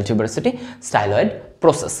 রেডিয়াল টিউবারোসিটি, স্টাইলয়েড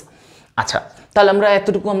প্রসেস। আচ্ছা, তাহলে আমরা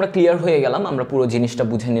এতটুকু আমরা ক্লিয়ার হয়ে গেলাম, আমরা পুরো জিনিসটা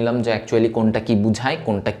বুঝে নিলাম যে অ্যাকচুয়ালি কোনটা কি বুঝায়,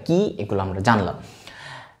 কোনটা কি, এগুলো আমরা জানলাম।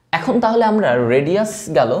 এখন তাহলে আমরা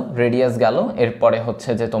রেডিয়াস গেল, এরপরে হচ্ছে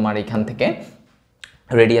যে তোমার এখান থেকে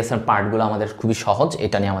রেডিয়াসের পার্টগুলো আমাদের খুবই সহজ,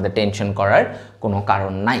 এটা নিয়ে আমাদের টেনশন করার কোনো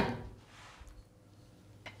কারণ নাই।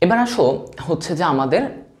 এবার আসো হচ্ছে যে আমাদের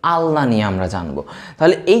আলনা নিয়ে আমরা জানবো।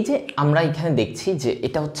 তাহলে এই যে আমরা এখানে দেখছি যে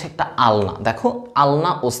এটা হচ্ছে একটা আলনা, দেখো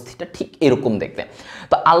আলনা অস্থিটা ঠিক এরকম দেখতে।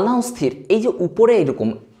 তো আলনা অস্থির এই যে উপরে এরকম,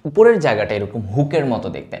 উপরের জায়গাটা এরকম হুকের মতো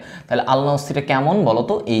দেখতে, তাহলে আলনা অস্থিটা কেমন বলো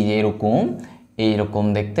তো? এই যে এরকম, এইরকম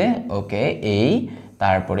দেখতে, ওকে, এই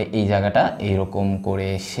তারপরে এই জায়গাটা এইরকম করে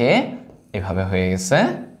এসে এভাবে হয়ে গেছে।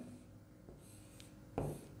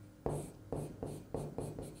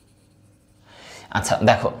 আচ্ছা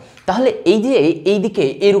দেখো, তাহলে এই যে এইদিকে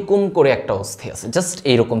এরকম করে একটা অস্থি আছে, জাস্ট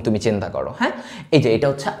এইরকম তুমি চিন্তা করো, হ্যাঁ, এই যে এটা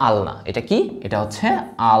হচ্ছে আলনা, এটা কি? এটা হচ্ছে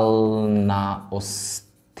আলনা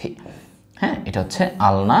অস্থি, হ্যাঁ, এটা হচ্ছে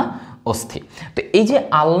আলনা অস্থি। তো এই যে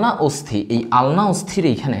আলনা অস্থি, এই আলনা অস্থির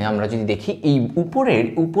এইখানে আমরা যদি দেখি এই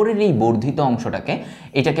উপরের এই বর্ধিত অংশটাকে,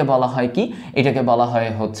 এটাকে বলা হয় কি? এটাকে বলা হয়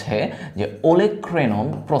হচ্ছে যে ওলেক্রেনন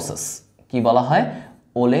প্রসেস। কি বলা হয়?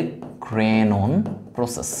 ওলেক্রেনন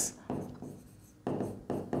প্রসেস,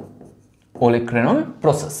 ওলেক্রেনন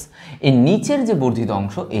প্রসেস। এই নিচের যে বর্ধিত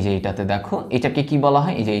অংশ, এই যে এটাতে দেখো, এটাকে কি বলা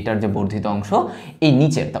হয়? এই যে এটার যে বর্ধিত অংশ, এই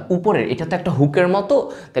নিচের, তা উপরের এটা তো একটা হুকের মতো,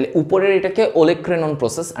 তাহলে উপরের এটাকে ওলেক্রেনন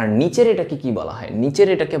প্রসেস, আর নিচের এটাকে কি বলা হয়? নিচের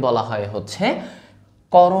এটাকে বলা হয় হচ্ছে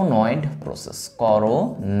করোনয়েড প্রসেস,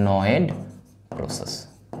 করোনয়েড প্রসেস।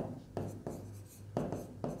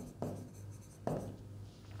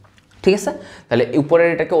 ঠিক আছে, তাহলে উপরের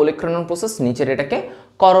এটাকে ওলেক্রেনন প্রসেস, নিচের এটাকে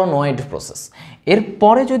করোনয়েড প্রসেস।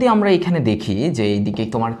 এরপরে যদি আমরা এখানে দেখি যে এইদিকে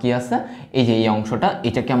তোমার কি আছে, এই যে এই অংশটা,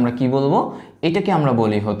 এটাকে আমরা কি বলবো? এটাকে আমরা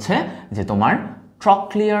বলি হচ্ছে যে তোমার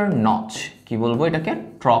ট্রক্লিয়ার নচ। কি বলবো এটাকে?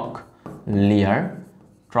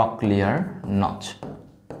 Trochlear notch.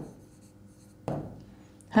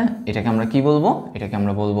 হ্যাঁ, এটাকে আমরা কি বলবো? এটাকে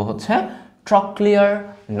আমরা বলবো হচ্ছে ট্রক্লিয়ার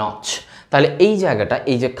নচ। তাহলে এই জায়গাটা,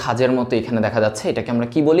 এই যে খাজের মতো এখানে দেখা যাচ্ছে, এটাকে আমরা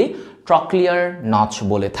কি বলি? ট্রক্লিয়ার নচ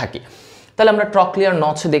বলে থাকি। তাহলে আমরা ট্রক্লিয়ার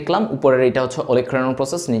নচ দেখলাম, উপরের এটা হচ্ছে ওলেক্রেনন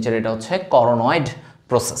প্রসেস, নিচের এটা হচ্ছে করোনয়েড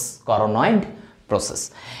প্রসেস, করোনয়েড প্রসেস।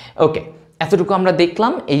 ওকে, এতটুকু আমরা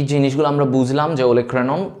দেখলাম, এই জিনিসগুলো আমরা বুঝলাম যে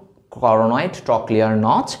ওলেক্রেনন, করোনয়েড, ট্রক্লিয়ার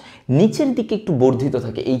নচ। নিচের দিকে একটু বর্ধিত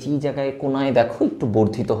থাকে, এই যে এই জায়গায় কোনায় দেখো একটু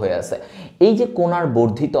বর্ধিত হয়ে আছে, এই যে কোনার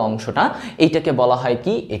বর্ধিত অংশটা, এইটাকে বলা হয়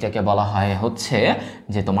কি? এটাকে বলা হয় হচ্ছে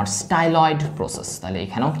যে তোমার স্টাইলয়েড প্রসেস। তাহলে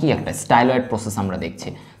এখানেও কি একটা স্টাইলয়েড প্রসেস আমরা দেখছি,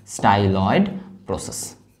 স্টাইলয়েড প্রসেস।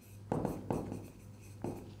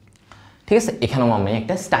 ঠিক আছে, এখানেও আমি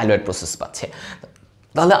একটা স্টাইলয়েড প্রসেস পাচ্ছি।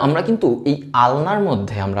 তাহলে আমরা কিন্তু এই আলনার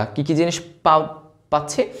মধ্যে আমরা কি কি জিনিস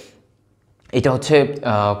পাচ্ছি? এটা হচ্ছে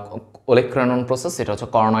ওলেক্রেনন প্রসেস, এটা হচ্ছে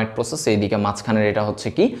করোনয়েড প্রসেস, এইদিকে মাঝখানের এটা হচ্ছে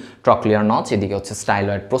কি? ট্রক্লিয়ার নচ, এদিকে হচ্ছে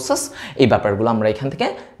স্টাইলয়েড প্রসেস। এই ব্যাপারগুলো আমরা এখান থেকে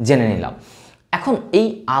জেনে নিলাম। এখন এই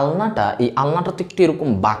আলনাটা তো একটু এরকম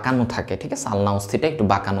বাঁকানো থাকে, ঠিক আছে, আলনা অস্থিটা একটু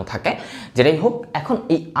বাঁকানো থাকে, যেটাই হোক। এখন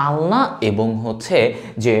এই আলনা এবং হচ্ছে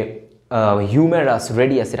যে হিউমেরাস,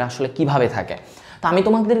 রেডিয়াস এটা আসলে কিভাবে থাকে। তো আমি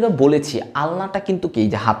তোমাদেরকে বলেছি আলনাটা কিন্তু কি,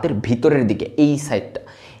 যে হাতের ভিতরের দিকে এই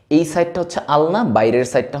সাইডটা হচ্ছে আলনা, বাইরের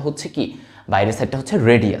সাইডটা হচ্ছে কি, বাইরের সাইডটা হচ্ছে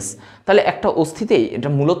রেডিয়াস। তাহলে একটা অস্থিতে এটা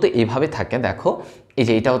মূলত এইভাবে থাকে, দেখো এই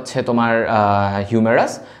যে এটা হচ্ছে তোমার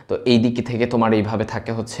হিউমেরাস, তো এই দিকে থেকে তোমার এইভাবে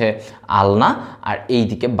থাকে হচ্ছে আলনা, আর এই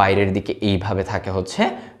দিকে বাইরের দিকে এইভাবে থাকে হচ্ছে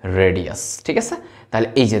রেডিয়াস, ঠিক আছে। তাহলে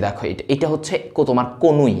এই যে দেখো এটা হচ্ছে তোমার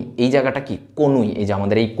কনুই, এই জায়গাটা কি কনুই, এই যে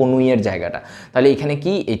আমাদের এই কনুইয়ের জায়গাটা। তাহলে এখানে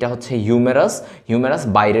কি, এটা হচ্ছে হিউমেরাস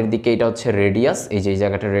বাইরের দিকে, এটা হচ্ছে রেডিয়াস, এই যে এই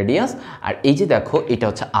জায়গাটা রেডিয়াস, আর এই যে দেখো এটা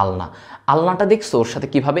হচ্ছে আলনাটা দেখছো ওর সাথে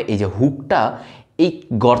কিভাবে এই যে হুকটা এই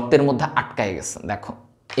গর্তের মধ্যে আটকায় গেছে, দেখো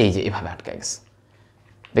এই যে এভাবে আটকায় গেছে,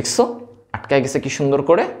 দেখছো আটকায় গেছে কি সুন্দর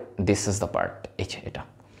করে, দিস ইজ দ্য পার্ট, এই যে এটা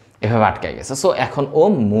এভাবে আটকায় গেছে। সো এখন ও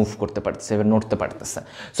মুভ করতে পারতেছে, এবার নড়তে পারতেছে।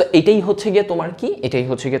 সো এটাই হচ্ছে গিয়ে তোমার কি, এটাই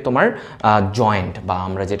হচ্ছে গিয়ে তোমার জয়েন্ট বা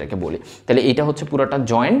আমরা যেটাকে বলি। তাহলে এটা হচ্ছে পুরোটা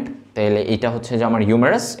জয়েন্ট, তাহলে এটা হচ্ছে যে আমার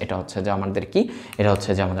হিউমেরাস, এটা হচ্ছে যে আমাদের কি, এটা হচ্ছে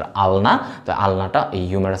যে আমাদের আলনা। তো আলনাটা এই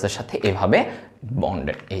হিউমেরাসের সাথে এভাবে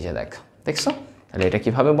বন্ডেড, এই যে দেখছো, তাহলে এটা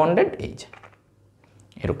কিভাবে বন্ডেড, এই যে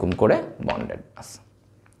এরকম করে বন্ডেড আছে।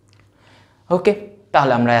 ওকে,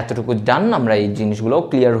 তাহলে আমরা এতটুকু ডান, আমরা এই জিনিসগুলো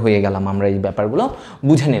ক্লিয়ার হয়ে গেলাম, আমরা এই ব্যাপারগুলো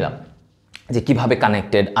বুঝে নিলাম যে কিভাবে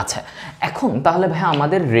কানেক্টেড আছে। এখন তাহলে ভাই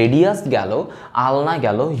আমাদের রেডিয়াস গেল, আলনা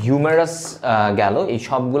গেল, হিউমেরাস গেল, এই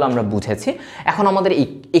সবগুলো আমরা বুঝেছি। এখন আমাদের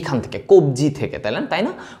এখান থেকে কবজি থেকে, তাই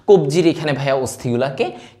না, কবজির এখানে ভাইয়া অস্থিগুলোকে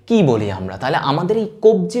কি বলি আমরা, তাহলে আমাদের এই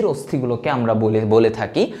কবজির অস্থিগুলোকে আমরা বলে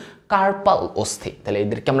থাকি কার্পাল অস্থি। তাহলে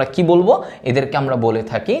এদেরকে আমরা কি বলবো, এদেরকে আমরা বলে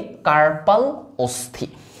থাকি কার্পাল অস্থি।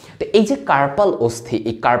 তো এই যে কার্পাল অস্থি,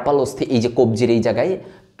 এই কার্পাল অস্থি এই যে কবজির এই জায়গায়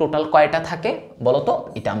টোটাল কয়টা থাকে বলতো,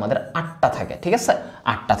 এটা আমাদের 8টা থাকে, ঠিক আছে,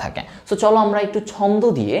 8টা থাকে। সো চলো আমরা একটু ছন্দ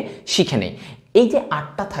দিয়ে শিখে নেই। এই যে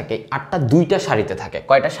 8টা থাকে, 8টা 2টা সারিতে থাকে,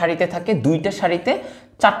 কয়টা সারিতে থাকে, 2টা সারিতে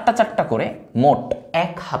 4টা করে, মোট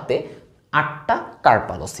এক হাতে 8টা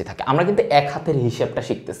কার্পাল অস্থি থাকে। আমরা কিন্তু এক হাতের হিসাবটা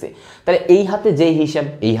শিখতেছি, তাহলে এই হাতে যেই হিসাব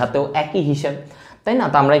এই হাতেও একই হিসাব, তাই না।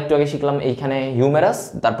 তো আমরা একটু আগে শিখলাম এইখানে হিউমেরাস,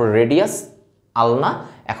 তারপর রেডিয়াস, আলনা,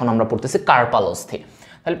 এখন আমরা পড়তেছি কার্পাল অস্থি।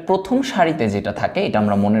 তাহলে প্রথম সারিতে যেটা থাকে এটা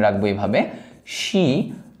আমরা মনে রাখবো এইভাবে, she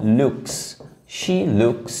looks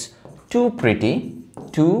too pretty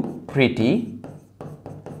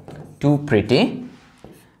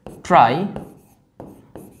try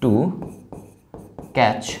to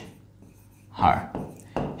catch her,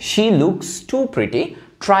 she looks too pretty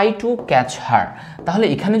try to catch her। তাহলে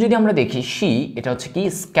এখানে যদি আমরা দেখি she, এটা হচ্ছে কি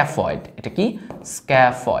স্ক্যাফয়েড, এটা কি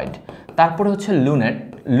স্ক্যাফয়েড, তারপরে হচ্ছে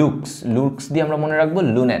লুকস দিয়ে আমরা মনে রাখবো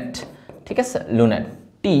লুনেট, ঠিক আছে, লুনেট।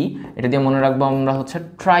 টি, এটা দিয়ে মনে রাখবো আমরা হচ্ছে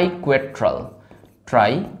ট্রাইকুয়েট্রাল,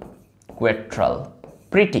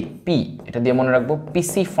 প্রিটি, পি, এটা দিয়ে মনে রাখবো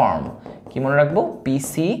পিসি ফর্ম, কি মনে রাখবো,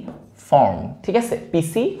 পিসি ফর্ম, ঠিক আছে,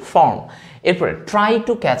 পিসি ফর্ম। এরপরে try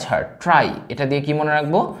to catch her, try, এটা দিয়ে কি মনে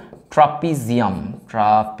রাখবো, ট্রাপিজিয়াম,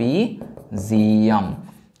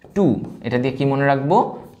 টু, এটা দিয়ে কি মনে রাখবো,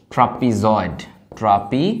 ট্রাপিজয়েড,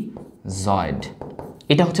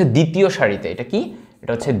 এটা হচ্ছে দ্বিতীয় সারিতে, এটা কি,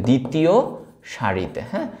 এটা হচ্ছে দ্বিতীয় সারিতে,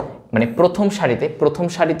 হ্যাঁ, মানে প্রথম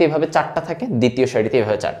সারিতে এভাবে 4টা থাকে, দ্বিতীয় সারিতে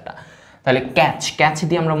এভাবে 4টা। তাহলে ক্যাচ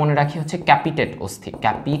দিয়ে আমরা মনে রাখি হচ্ছে ক্যাপিটেট অস্থি,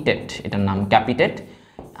 ক্যাপিটেট, এটার নাম ক্যাপিটেট।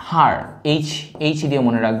 হার, এইচ দিয়ে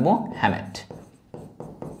মনে রাখবো হ্যামেট।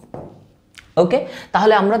 ওকে,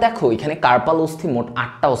 তাহলে আমরা দেখো এখানে কার্পাল অস্থি মোট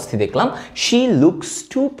 8টা অস্থি দেখলাম। she looks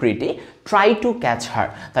too pretty try to catch her,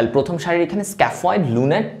 তাহলে প্রথম সারির এখানে স্ক্যাফয়েড,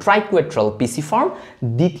 লুনেট, ট্রাইকুয়েট্রাল, পিসিফর্ম।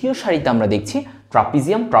 দ্বিতীয় সারিতে আমরা দেখছি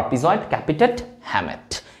ট্রাপিজিয়াম, ট্রাপিজয়েড, ক্যাপিটেট, হ্যামেট।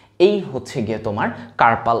 এই হচ্ছে গিয়ে তোমার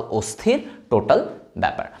কার্পাল অস্থির টোটাল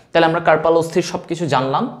ব্যাপার। তাহলে আমরা কার্পাল অস্থির সব কিছু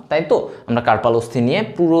জানলাম, তাই তো, আমরা কার্পাল অস্থি নিয়ে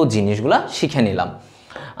পুরো জিনিসগুলা শিখে নিলাম।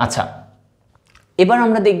 আচ্ছা, এবার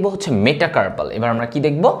আমরা দেখব হচ্ছে মেটাকার্পাল। এবার আমরা কি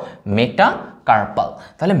দেখব, মেটাকার্পাল।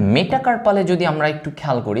 তাহলে মেটাকার্পালে যদি আমরা একটু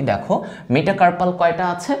খেয়াল করি, দেখো মেটাকার্পাল কয়টা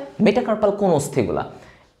আছে, মেটাকার্পাল কোন অস্থিগুলা,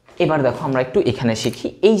 এবার দেখো আমরা একটু এখানে শিখি।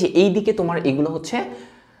 এই যে এই দিকে তোমার এগুলো হচ্ছে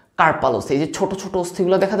কার্পাল অস্থি, এই যে ছোট ছোট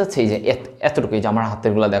অস্থিগুলো দেখা যাচ্ছে, এই যে এতটুকু, এই যে আমার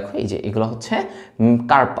হাতেরগুলো দেখো, এই যে এগুলো হচ্ছে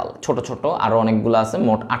কার্পাল, ছোট ছোট আরো অনেকগুলো আছে,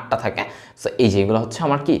 মোট 8টা থাকে। সো এই যে এগুলো হচ্ছে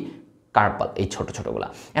আমার কি কার্পাল, এই ছোট ছোটগুলা।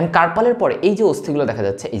 এন্ড কার্পালের পরে এই যে অস্থিগুলো দেখা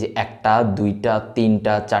যাচ্ছে, এই যে 1টা 2টা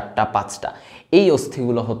 3টা 4টা 5টা, এই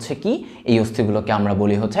অস্থিগুলো হচ্ছে কি, এই অস্থিগুলোকে আমরা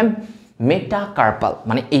বলি হচ্ছে মেটাকার্পাল।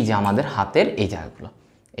 মানে এই যে আমাদের হাতের এই জায়গাগুলো,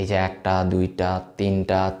 এই যে 1টা 2টা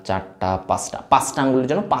 3টা 4টা 5টা আঙ্গুলের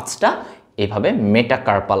জন্য 5টা এইভাবে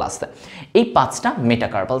মেটাকার্পাল আসছে, এই 5টা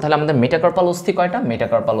মেটাকার্পাল। তাহলে আমাদের মেটাকার্পাল অস্থি কয়টা,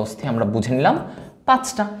 মেটাকার্পাল অস্থি আমরা বুঝে নিলাম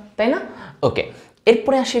 5টা, তাই না। ওকে,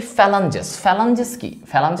 এরপরে আসি ফ্যালাঞ্জেস। ফ্যালাঞ্জেস কি?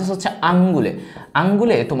 ফ্যালাঞ্জেস হচ্ছে আঙ্গুলে,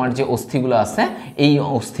 আঙ্গুলে তোমার যে অস্থিগুলো আছে এই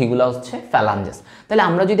অস্থিগুলো হচ্ছে ফ্যালাঞ্জেস। তাহলে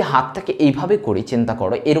আমরা যদি হাতটাকে এইভাবে করি, চিন্তা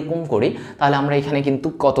করো এরকম করি, তাহলে আমরা এখানে কিন্তু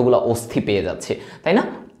কতগুলো অস্থি পেয়ে যাচ্ছি, তাই না?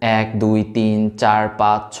 1 2 3 4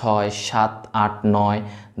 5 6 7 8 9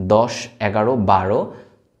 10 11 12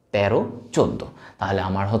 13 14, তাহলে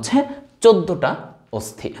আমার হচ্ছে 14টা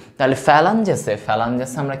অস্থি। তাহলে ফ্যালাঞ্জেসে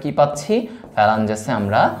আমরা কি পাচ্ছি? ফ্যালাঞ্জেসে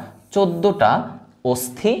আমরা 14টা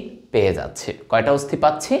অস্থি পেয়ে যাচ্ছে। কয়টা অস্থি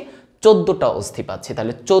পাচ্ছি? 14টা অস্থি পাচ্ছি।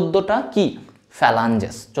 তাহলে 14টা কি?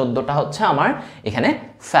 ফ্যালাঞ্জেস। 14টা হচ্ছে আমার এখানে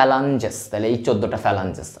ফ্যালাঞ্জেস। তাহলে এই 14টা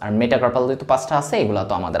ফ্যালাঞ্জেস। আর মেটাকার্পাল যেহেতু 5টা আছে, এগুলো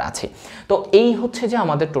তো আমাদের আছে। তো এই হচ্ছে যে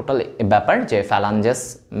আমাদের টোটাল ব্যাপার, যে ফ্যালাঞ্জেস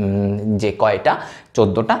যে কয়টা,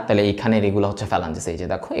 14টা। তাহলে এইখানের এগুলো হচ্ছে ফ্যালাঞ্জেস। এই যে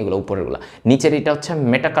দেখো এগুলো উপরেরগুলো, নিচের এটা হচ্ছে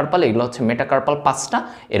মেটাকার্পাল, এগুলো হচ্ছে মেটাকার্পাল 5টা,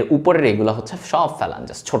 এর উপরের এগুলো হচ্ছে সব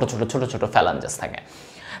ফ্যালাঞ্জেস, ছোট ছোট ফ্যালাঞ্জেস থাকে।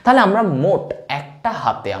 তাহলে আমরা মোট একটা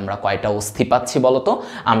হাতে আমরা কয়টা অস্থি পাচ্ছি বলতো?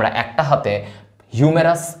 আমরা একটা হাতে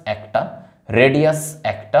হিউমেরাস একটা, রেডিয়াস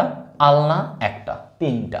একটা, আলনা একটা,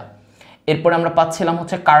 3টা। এরপরে আমরা পাচ্ছিলাম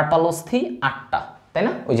হচ্ছে কার্পাল অস্থি 8টা, তাই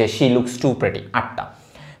না? ওই যে she looks two pretty, 8টা।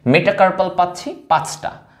 Metacarpal পাচ্ছি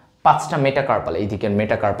 5টা মেটাকার্পাল, এইদিকের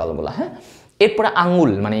মেটাকার্পালগুলো, হ্যাঁ। এরপরে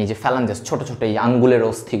আঙ্গুল, মানে এই যে ফ্যালাঞ্জেস ছোট ছোট এই আঙ্গুলের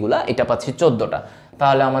অস্থিগুলা, এটা পাচ্ছি 14টা।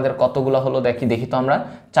 তাহলে আমাদের কতগুলো হলো দেখি তো আমরা,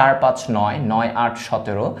 4 5 9 9 8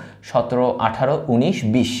 17 17 18 19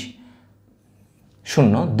 20,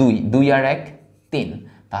 0 2 2 আর 1 3।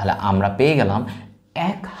 তাহলে আমরা পেয়ে গেলাম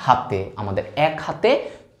আমাদের এক হাতে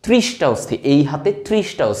 30টা অস্থি, এই হাতে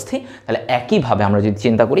 30টা অস্থি। তাহলে একইভাবে আমরা যদি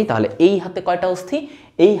চিন্তা করি, তাহলে এই হাতে কয়টা অস্থি?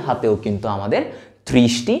 এই হাতেও কিন্তু আমাদের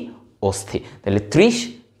 30টি অস্থি। তাহলে 30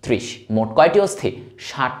 মোট কয়টি অস্থি?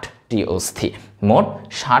 60টি অস্থি, মোট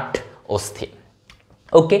 60 অস্থি।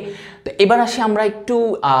 ওকে, তো এবার আসি আমরা একটু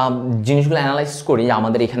জিনিসগুলো অ্যানালাইজ করি,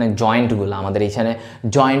 আমাদের এখানে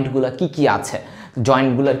জয়েন্টগুলো কি কি আছে,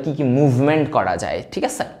 জয়েন্টগুলোর কি কি মুভমেন্ট করা যায়, ঠিক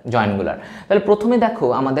আছে জয়েন্টগুলোর। তাহলে প্রথমে দেখো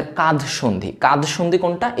আমাদের কাঁধ সন্ধি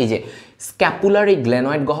কোনটা? এই যে স্ক্যাপুলার এই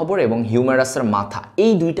গ্লেনয়েড গহ্বর এবং হিউমেরাসের মাথা,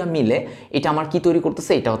 এই দুইটা মিলে এটা আমার কি তৈরি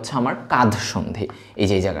করতেছে? এটা হচ্ছে আমার কাঁধ সন্ধি। এই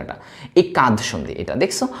যে এই জায়গাটা, এই কাঁধ সন্ধি, এটা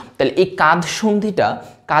দেখছো? তাহলে এই কাঁধ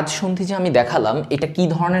সন্ধি যে আমি দেখালাম, এটা কি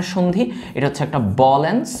ধরনের সন্ধি? এটা হচ্ছে একটা বল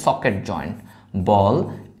অ্যান্ড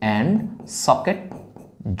সকেট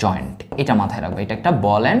জয়েন্ট, এটা মাথায় রাখবে, এটা একটা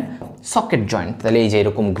বল অ্যান্ড সকেট জয়েন্ট। তাহলে এই যে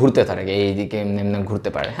এরকম ঘুরতে থাকে, এইদিকে এমনি ঘুরতে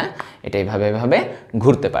পারে, হ্যাঁ, এটা এইভাবে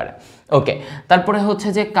ঘুরতে পারে। ওকে, তারপরে হচ্ছে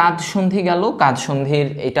যে কাঁধ সন্ধি গেল, কাঁধ সন্ধির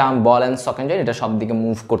এটা বল অ্যান্ড সকেট জয়েন্ট, এটা সব দিকে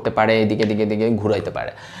মুভ করতে পারে, এদিকে দিকে ঘুরাইতে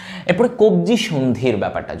পারে। এরপরে কবজি সন্ধির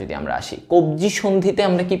ব্যাপারটা যদি আমরা আসি, কবজি সন্ধিতে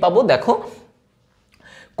আমরা কি পাবো? দেখো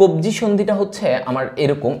কবজি সন্ধিটা হচ্ছে আমার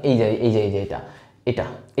এরকম, এই যে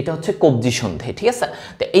এটা হচ্ছে কবজি সন্ধি, ঠিক আছে?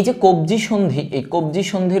 তো এই যে কবজি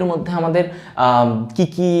সন্ধির মধ্যে আমাদের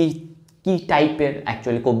কি টাইপের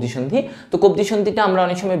অ্যাকচুয়ালি কবজি সন্ধি? তো কবজি সন্ধিটা আমরা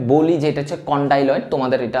অনেক সময় বলি যে এটা হচ্ছে কন্ডাইলয়েড,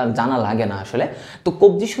 তোমাদের এটা জানা লাগে না আসলে। তো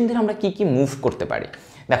কবজি সন্ধির আমরা কি মুভ করতে পারি?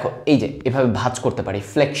 দেখো এই যে এভাবে ভাঁজ করতে পারি,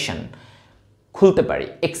 ফ্লেকশন, খুলতে পারি,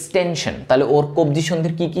 এক্সটেনশন। তাহলে ওর কবজি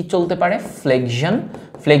সন্ধির কি চলতে পারে?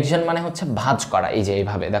 ফ্লেকশন মানে হচ্ছে ভাঁজ করা। এই যে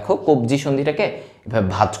এইভাবে দেখো কবজি সন্ধিটাকে এভাবে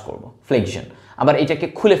ভাঁজ করব, ফ্লেকশন। আবার এটাকে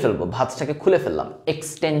খুলে ফেলবো, ভাঁজটাকে খুলে ফেললাম,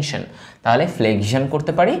 এক্সটেনশন। তাহলে ফ্লেকশন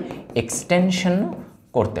করতে পারি, এক্সটেনশন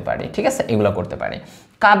করতে পারি, ঠিক আছে? এগুলো করতে পারি।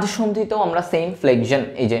 কাঁধ সন্ধিতেও আমরা সেম ফ্লেকশন,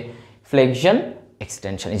 এই যে ফ্লেকশন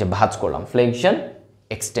এক্সটেনশন, এই যে ভাঁজ করলাম, ফ্লেকশন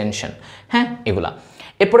এক্সটেনশন, হ্যাঁ, এগুলা।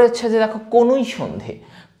 এরপরে হচ্ছে যে দেখো কনুই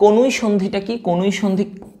সন্ধিটা কি? কনুই সন্ধি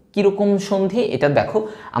কিরকম সন্ধি? এটা দেখো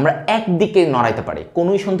আমরা একদিকে নড়াইতে পারি,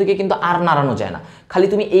 কনুই সন্ধিকে কিন্তু আর নাড়ানো যায় না, খালি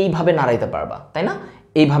তুমি এইভাবে নাড়াইতে পারবা, তাই না?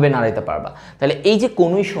 এইভাবে নাড়াইতে পারবা। তাহলে এই যে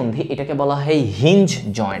কনুই সন্ধি, এটাকে বলা হয় হিঞ্জ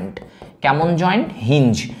জয়েন্ট। কেমন জয়েন্ট?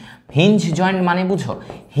 হিঞ্জ জয়েন্ট মানে বুঝো?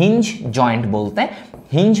 হিঞ্জ জয়েন্ট বলতে,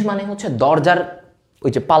 হিঞ্জ মানে হচ্ছে দরজার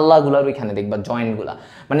ওই যে পাল্লাগুলার ওইখানে দেখবা জয়েন্টগুলা,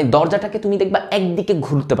 মানে দরজাটাকে তুমি দেখবা একদিকে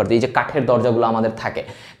ঘুরতে পারতে। এই যে কাঠের দরজাগুলো আমাদের থাকে,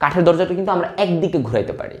 কাঠের দরজাটা কিন্তু আমরা একদিকে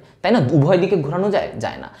ঘুরাইতে পারি, তাই না? উভয় দিকে ঘোরানো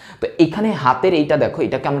যায় না। তো এখানে হাতের এইটা দেখো,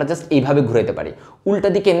 এটাকে আমরা জাস্ট এইভাবে ঘুরাইতে পারি, উল্টা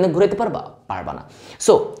দিকে এমনি ঘুরাইতে পারবা না।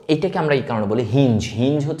 সো এইটাকে আমরা এই কারণে বলি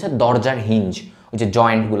হিঞ্জ হচ্ছে দরজার হিঞ্জ, ওই যে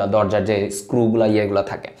জয়েন্টগুলা, দরজার যে স্ক্রুগুলা ইয়েগুলো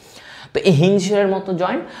থাকে। তো এই হিঞ্জের মতো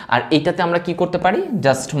জয়েন্ট। আর এইটাতে আমরা কি করতে পারি?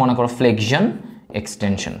 জাস্ট মনে করো ফ্লেকশন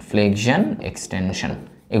এক্সটেনশন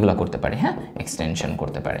এগুলো করতে পারি, হ্যাঁ, এক্সটেনশন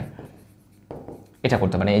করতে পারি, এটা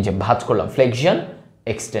করতে পারি। এই যে ভাঁজ করলাম, ফ্লেকশন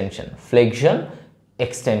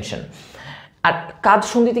এক্সটেনশন। আর কাঁধ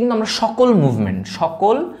সন্ধিতে কিন্তু আমরা সকল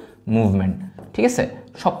মুভমেন্ট, ঠিক আছে,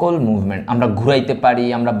 সকল মুভমেন্ট আমরা ঘুরাইতে পারি,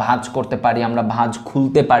 আমরা ভাঁজ করতে পারি, আমরা ভাঁজ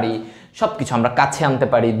খুলতে পারি, সব কিছু আমরা কাছে আনতে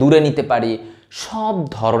পারি, দূরে নিতে পারি, সব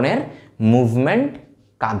ধরনের মুভমেন্ট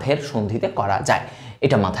কাঁধের সন্ধিতে করা যায়,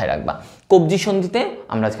 এটা মাথায় রাখবা। কবজি সন্ধিতে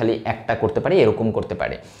আমরা খালি একটা করতে পারি, এরকম করতে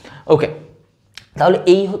পারি। ওকে, তাহলে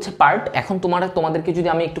এই হচ্ছে পার্ট। এখন তোমাদেরকে যদি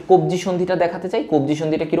আমি একটু কবজি সন্ধিটা দেখাতে চাই, কবজি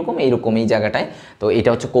সন্ধিটা কীরকম, এইরকম এই জায়গাটায়। তো এটা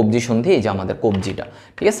হচ্ছে কবজি সন্ধি, এই যে আমাদের কবজিটা,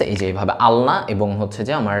 ঠিক আছে, এই যে এইভাবে আলনা এবং হচ্ছে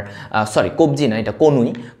যে আমার কবজি না, এটা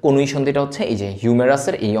কনুই সন্ধিটা হচ্ছে এই যে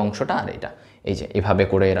হিউমেরাসের এই অংশটা, আর এটা এই যে এভাবে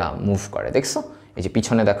করে এরা মুভ করে, দেখছো, এই যে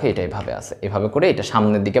পিছনে দেখো এটা এভাবে আছে, এভাবে করে এটা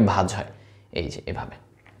সামনের দিকে ভাঁজ হয়, এই যে এভাবে।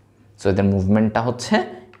 সো এদের মুভমেন্টটা হচ্ছে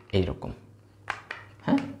এইরকম,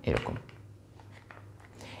 হ্যাঁ, এরকম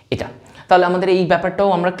এটা। তাহলে আমাদের এই ব্যাপারটাও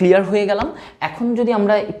আমরা ক্লিয়ার হয়ে গেলাম। এখন যদি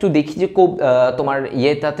আমরা একটু দেখি যে তোমার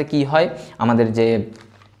ইয়েটাতে কি হয়, আমাদের যে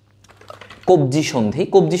কবজি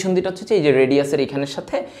সন্ধিটা হচ্ছে এই যে রেডিয়াসের এখানের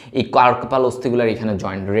সাথে এই কার্পাল অস্থিগুলোর এখানে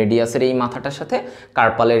জয়েন্ট, রেডিয়াসের এই মাথাটার সাথে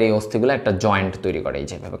কার্পালের এই অস্থিগুলো একটা জয়েন্ট তৈরি করে, এই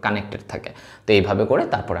যেভাবে কানেক্টেড থাকে। তো এইভাবে করে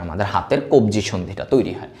তারপরে আমাদের হাতের কবজি সন্ধিটা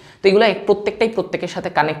তৈরি হয়। তো এগুলো প্রত্যেকের সাথে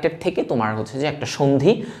কানেক্টেড থেকে তোমার হচ্ছে যে একটা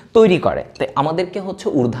সন্ধি তৈরি করে। তো আমাদেরকে হচ্ছে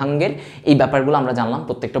ঊর্ধ্বাঙ্গের এই ব্যাপারগুলো আমরা জানলাম,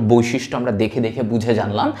 প্রত্যেকটা বৈশিষ্ট্য আমরা দেখে বুঝে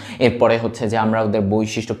জানলাম। এরপরে হচ্ছে যে আমরা ওদের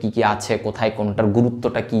বৈশিষ্ট্য কি কি আছে, কোথায় কোনটার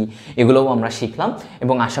গুরুত্বটা কি, এগুলোও আমরা শিখলাম।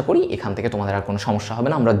 এবং আশা করি এখান থেকে তোমাদের আর কোনো সমস্যা হবে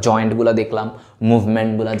না। আমরা জয়েন্টগুলো দেখলাম,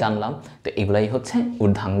 মুভমেন্টগুলো জানলাম। তো এগুলাই হচ্ছে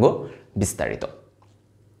ঊর্ধ্বাঙ্গ বিস্তারিত।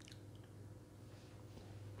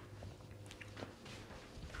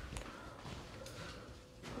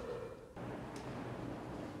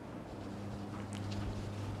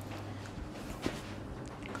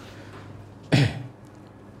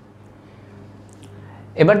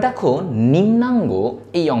 এবার দেখো নিম্নাঙ্গ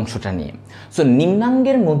এই অংশটা নিয়ে। সো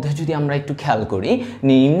নিম্নাঙ্গের মধ্যে যদি আমরা একটু খেয়াল করি,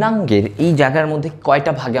 নিম্নাঙ্গের এই জায়গার মধ্যে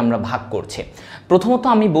কয়টা ভাগে আমরা ভাগ করছি। প্রথমত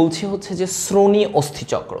আমি বলছি হচ্ছে যে শ্রোণী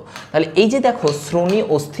অস্থিচক্র। তাহলে এই যে দেখো শ্রোণী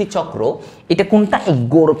অস্থিচক্র, এটা কোনটা, এই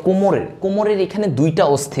কোমরের এখানে দুইটা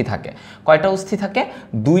অস্থি থাকে। কয়টা অস্থি থাকে?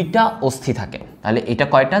 দুইটা অস্থি থাকে। তাহলে এটা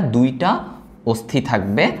কয়টা? দুইটা অস্থি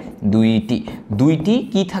থাকবে, দুইটি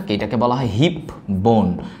কি থাকে, এটাকে বলা হয় হিপ বোন।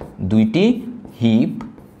 দুইটি হিপ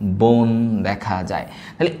বোন দেখা যায়।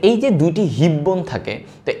 তাহলে এই যে দুইটি হিপ বোন থাকে,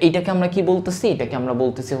 তো এইটাকে আমরা কি বলতেছি? এটাকে আমরা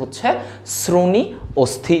বলতেছি হচ্ছে শ্রোণী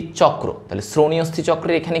অস্থি চক্র। তাহলে শ্রোণী অস্থি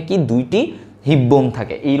চক্রের এখানে কি দুইটি হিপ বোন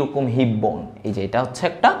থাকে, এইরকম হিপ বোন, এই যে এটা হচ্ছে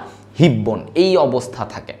একটা হিপ বোন, এই অবস্থা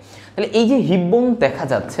থাকে। তাহলে এই যে হিপ বোন দেখা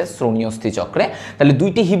যাচ্ছে শ্রোণী অস্থি চক্রে, তাহলে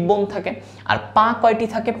দুইটি হিপ বোন থাকে। আর পা কয়টি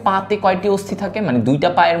থাকে? পাতে কয়টি অস্থি থাকে? মানে দুইটা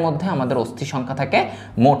পায়ের মধ্যে আমাদের অস্থি সংখ্যা থাকে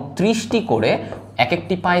মোট 30টি করে, এক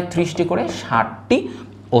একটি পায়ে 30টি করে, 60টি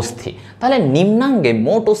অস্থি। তাহলে নিম্নাঙ্গে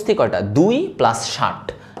মোট অস্থি কয়টা? 2 + 60,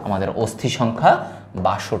 আমাদের অস্থি সংখ্যা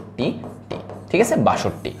 62টি। ঠিক আছে,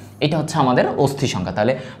 62। এটা হচ্ছে আমাদের অস্থি সংখ্যা।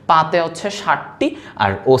 তাহলে পাতে হচ্ছে 60টি,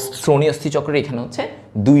 আর শ্রোণী অস্থি চক্রের এখানে হচ্ছে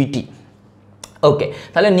 2টি। ওকে,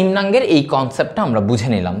 তাহলে নিম্নাঙ্গের এই কনসেপ্টটা আমরা বুঝে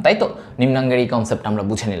নিলাম, তাই তো? নিম্নাঙ্গের এই কনসেপ্টটা আমরা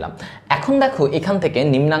বুঝে নিলাম। এখন দেখো এখান থেকে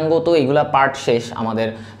নিম্নাঙ্গ তো এগুলা পার্ট শেষ আমাদের,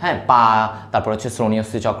 হ্যাঁ, পা, তারপর হচ্ছে শ্রোণী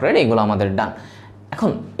অস্থি চক্রের, এগুলো আমাদের ডান।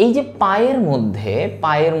 এখন এই যে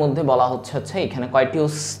পায়ের মধ্যে বলা হচ্ছে এখানে কয়টি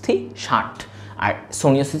অস্থি? 60, আর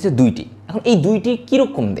শ্রোণী অস্থি হচ্ছে 2টি। এখন এই 2টি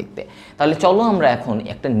কীরকম দেখতে? তাহলে চলো আমরা এখন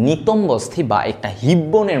একটা নিতম্ব অস্থি বা একটা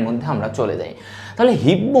হিপবোনের মধ্যে আমরা চলে যাই। তাহলে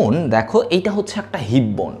হিপবোন দেখো, এইটা হচ্ছে একটা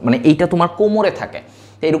হিপবোন, মানে এইটা তোমার কোমরে থাকে।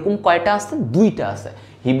 তো এরকম কয়টা আছে? 2টা আছে।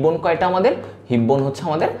 হিপবোন কয়টা আমাদের? হিপবোন হচ্ছে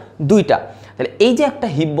আমাদের 2টা। তাহলে এই যে একটা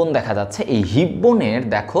হিপবোন দেখা যাচ্ছে, এই হিপবোনের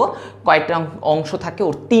দেখো কয়টা অংশ থাকে?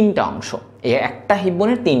 ওর 3টা অংশ। এই একটা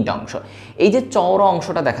হিপবোনের 3টা অংশ। এই যে চওড়া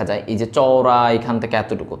অংশটা দেখা যায়, এই যে চওড়া এখান থেকে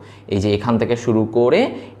এতটুকু, এই যে এখান থেকে শুরু করে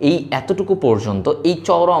এই এতটুকু পর্যন্ত, এই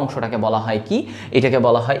চওড়া অংশটাকে বলা হয় কি? এটাকে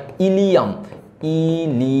বলা হয় ইলিয়াম।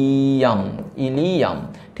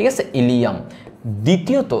 ঠিক আছে, ইলিয়াম।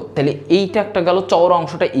 দ্বিতীয়ত, তাহলে এইটা একটা গেল চওড়া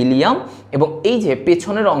অংশটা ইলিয়াম, এবং এই যে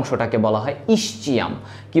পেছনের অংশটাকে বলা হয় ইসচিয়াম।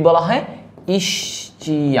 কি বলা হয়?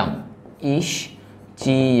 ইসচিয়াম।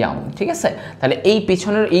 ঠিক আছে, তাহলে এই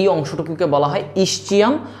পেছনের এই অংশটুকুকে বলা হয়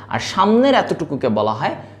ইসচিয়াম, আর সামনের এতটুকুকে বলা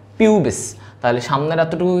হয় পিউবিস। তাহলে সামনের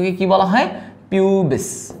এতটুকুকে কি বলা হয়? পিউবিস।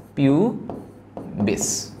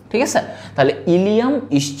 ঠিক আছে, তাহলে ইলিয়াম,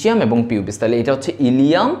 ইসচিয়াম এবং পিউবিস। তাহলে এটা হচ্ছে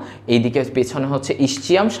ইলিয়াম, এইদিকে পেছনে হচ্ছে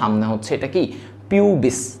ইসচিয়াম, সামনে হচ্ছে এটা কি?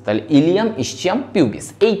 পিউবিস। তাহলে ইলিয়াম, ইসচিয়াম, পিউবিস,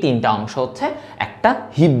 এই 3টা অংশ হচ্ছে একটা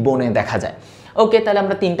হিপবোনে দেখা যায়। ওকে, তাহলে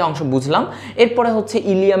আমরা 3টা অংশ বুঝলাম। এরপরে হচ্ছে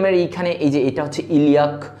ইলিয়ামের এইখানে, এই যে এটা হচ্ছে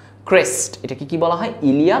ইলিয়াক ক্রেস্ট। এটাকে কি বলা হয়?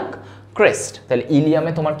 Iliac crest. তাহলে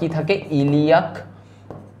ইলিয়ামে তোমার কি থাকে? ইলিয়াক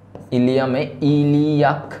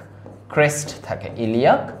ক্রেস্ট থাকে,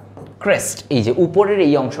 ইলিয়াক ক্রেস্ট। এই যে উপরের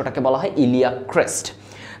এই অংশটাকে বলা হয় ইলিয়াক ক্রেস্ট।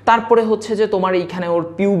 তারপরে হচ্ছে যে তোমার এইখানে ওর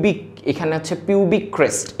পিউবিক, এখানে হচ্ছে পিউবিক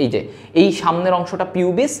ক্রেস্ট, এই যে এই সামনের অংশটা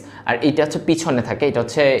পিউবিস আর এইটা হচ্ছে পিছনে থাকে, এটা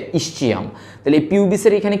হচ্ছে ইস্চিয়াম। তাহলে এই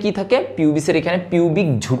পিউবিসের এখানে কি থাকে, পিউবিসের এখানে পিউবিক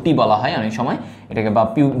ঝুঁটি বলা হয় অনেক সময় এটাকে,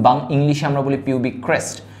 বা ইংলিশে আমরা বলি পিউবিক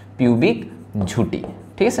ক্রেস্ট, পিউবিক ঝুঁটি,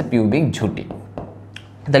 ঠিক আছে, পিউবিক ঝুঁটি।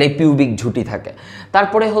 তাহলে এই পিউবিক ঝুঁটি থাকে।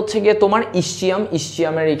 তারপরে হচ্ছে গিয়ে তোমার ইস্চিয়াম,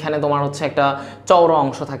 ইস্চিয়ামের এখানে তোমার হচ্ছে একটা চওড়া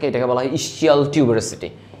অংশ থাকে, এটাকে বলা হয় ইস্চিয়াল টিউবারসিটি,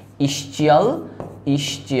 ইস্চিয়াল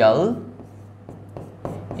ইস্চিয়াল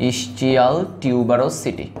ইস্চিয়াল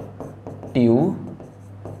টিউবারোসিটি, টিউবারোসিটি,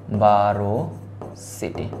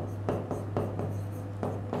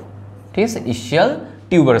 ঠিক আছে, ইস্চিয়াল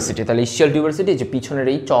টিউবারসিটি। তাহলে ইস্চিয়াল টিউবারসিটি, যে পিছনের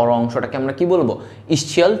এই চওড়া অংশটাকে আমরা কি বলবো,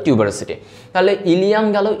 ইস্চিয়াল টিউবারসিটি। তাহলে ইলিয়াম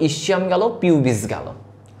গেল, ইস্চিয়াম গেল, পিউবিস গেল,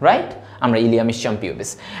 রাইট, আমরা ইলিয়াম, ইস্চিয়াম, পিউবিস।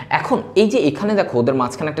 এখন এই যে এখানে দেখো ওদের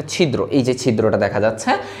মাঝখানে একটা ছিদ্র, এই যে ছিদ্রটা দেখা যাচ্ছে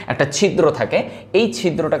একটা ছিদ্র থাকে, এই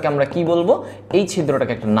ছিদ্রটাকে আমরা কি বলবো, এই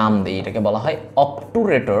ছিদ্রটাকে একটা নাম দিই, এটাকে বলা হয়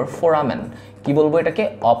অবটুরেটর ফোরামেন। কি বলবো এটাকে,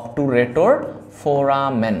 অবটুরেটর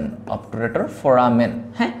ফোরামেন, অবটুরেটর ফোরামেন,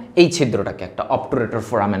 হ্যাঁ, এই ছিদ্রটাকে একটা অবটুরেটর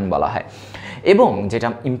ফোরামেন বলা হয়। এবং যেটা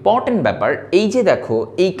ইম্পর্টেন্ট ব্যাপার, এই যে দেখো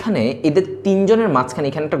এইখানে এদের তিনজনের মাঝখানে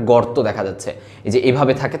এখানে একটা গর্ত দেখা যাচ্ছে, এই যে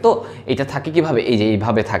এইভাবে থাকে, তো এটা থাকে কিভাবে, এই যে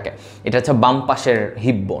এইভাবে থাকে, এটা হচ্ছে বাম পাশের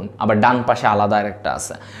হিপ বোন, আবার ডান পাশে আলাদা একটা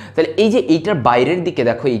আছে। তাহলে এই যে এইটার বাইরের দিকে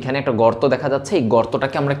দেখো এইখানে একটা গর্ত দেখা যাচ্ছে, এই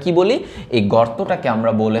গর্তটাকে আমরা কি বলি, এই গর্তটাকে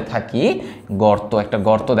আমরা বলে থাকি গর্ত, একটা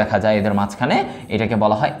গর্ত দেখা যায় এদের মাঝখানে, এটাকে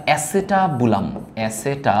বলা হয় অ্যাসেটাবুলাম,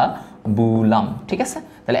 অ্যাসেটাবুলাম, ঠিক আছে।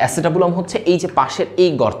 তাহলে অ্যাসেটাবুলাম হচ্ছে এই যে পাশের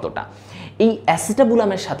এই গর্তটা। এই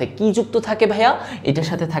অ্যাসেটাবুলামের সাথে কি যুক্ত থাকে ভাইয়া, এটার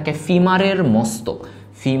সাথে থাকে ফিমারের মস্তক,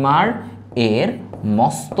 ফিমার এর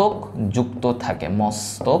মস্তক যুক্ত থাকে,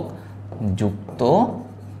 মস্তক যুক্ত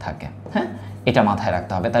থাকে, হ্যাঁ, এটা মাথায়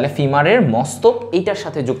রাখতে হবে। তাহলে ফিমারের মস্তক এইটার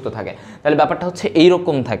সাথে যুক্ত থাকে, তাহলে ব্যাপারটা হচ্ছে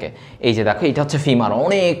এইরকম থাকে, এই যে দেখো এটা হচ্ছে ফিমার,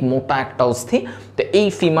 অনেক মোটা একটা অস্থি, তো এই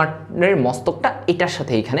ফিমারের মস্তকটা এটার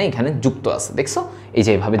সাথে এখানে যুক্ত আছে, দেখছো, এই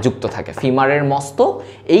যে এইভাবে যুক্ত থাকে, ফিমারের মস্তক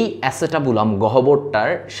এই অ্যাসেটাবুলাম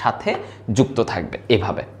গহ্বরটার সাথে যুক্ত থাকবে,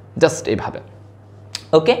 এভাবে, জাস্ট এভাবে।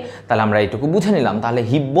 ওকে, তাহলে আমরা এইটুকু বুঝে নিলাম। তাহলে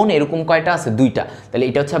হিপ বোন এরকম কয়টা আছে, দুইটা, তাহলে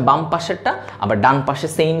এটা হচ্ছে বাম পাশেরটা, আবার ডান পাশে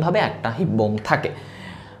সেমভাবে একটা হিপ বোন থাকে।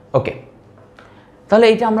 ওকে, তাহলে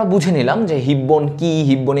এটা আমরা বুঝে নিলাম যে হিপবোন কি,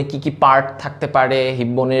 হিপবোনে কি কি পার্ট থাকতে পারে,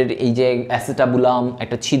 হিপবোনের এই যে অ্যাসেটাবুলাম,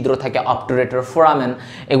 একটা ছিদ্র থাকে, অবটুরেটর ফোরামেন,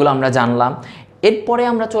 এগুলো আমরা জানলাম। এরপরে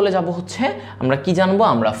আমরা চলে যাব হচ্ছে, আমরা কি জানবো,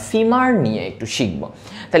 আমরা ফিমার নিয়ে একটু শিখবো।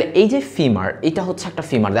 তাহলে এই যে ফিমার, এটা হচ্ছে একটা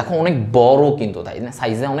ফিমার, দেখো অনেক বড় কিন্তু, তাই না,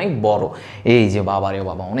 সাইজে অনেক বড়, এই যে বাবা রে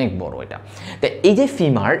বাবা অনেক বড় এটা। তো এই যে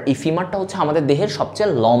ফিমার, এই ফিমারটা হচ্ছে আমাদের দেহের সবচেয়ে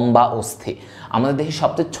লম্বা অস্থি, আমাদের দেহের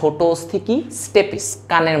সবচেয়ে ছোট অস্থি কি, স্টেপিস,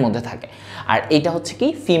 কানের মধ্যে থাকে, আর এটা হচ্ছে কি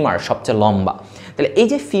ফিমার, সবচেয়ে লম্বা। তাহলে এই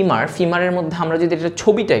যে ফিমার, ফিমারের মধ্যে আমরা যদি এটা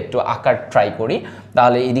ছবিটা একটু আঁকার ট্রাই করি,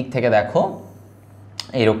 তাহলে এই দিক থেকে দেখো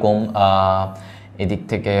এরকম, এদিক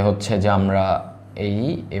থেকে হচ্ছে যে আমরা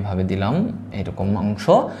এভাবে দিলাম এরকম অংশ,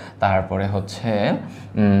 তারপরে হচ্ছে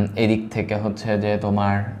এদিক থেকে হচ্ছে যে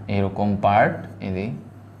তোমার এরকম পার্ট, এদিক,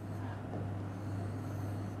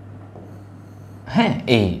 হ্যাঁ,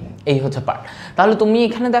 এই হচ্ছে পার্ট। তাহলে তুমি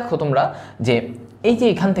এখানে দেখো তোমরা যে এই যে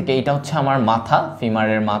এখান থেকে এটা হচ্ছে আমার মাথা,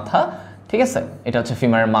 ফিমারের মাথা, ঠিক আছে, এটা হচ্ছে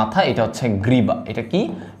ফিমারের মাথা, এটা হচ্ছে গ্রিবা, এটা কি,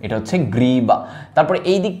 এটা হচ্ছে গ্রিবা। তারপরে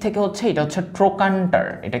এই দিক থেকে হচ্ছে এটা হচ্ছে ট্রোকান্টার,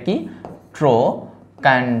 এটা কি,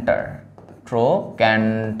 ট্রোক্যান্টার,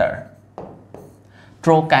 ট্রোক্যান্টার,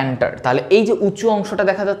 ট্রোক্যান্টার। তাহলে এই যে উঁচু অংশটা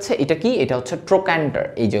দেখা যাচ্ছে এটা কি, এটা হচ্ছে ট্রোক্যান্টার,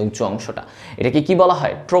 এই যে উঁচু অংশটা এটাকে কি বলা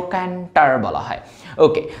হয়, ট্রোক্যান্টার বলা হয়।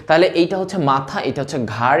 ওকে, তাহলে এইটা হচ্ছে মাথা, এটা হচ্ছে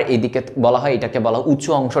ঘাড়, এইদিকে বলা হয়, এটাকে বলা উঁচু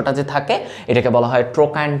অংশটা যে থাকে এটাকে বলা হয়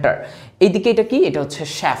ট্রোক্যান্টার। এইদিকে এটা কি, এটা হচ্ছে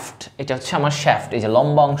শ্যাফট, এটা হচ্ছে আমার শ্যাফট, এই যে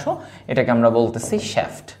লম্বা অংশ এটাকে আমরা বলতেছি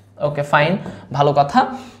শ্যাফট। ওকে ফাইন, ভালো কথা।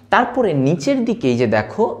 তারপরে নিচের দিকে এই যে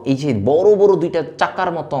দেখো এই যে বড় বড় দুইটা চাকার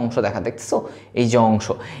মতো অংশ দেখা, দেখছো এই যে অংশ,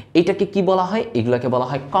 এটাকে কি বলা হয়, এগুলোকে বলা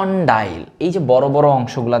হয় কন্ডাইল। এই যে বড় বড়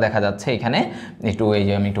অংশগুলো দেখা যাচ্ছে এখানে, একটু এই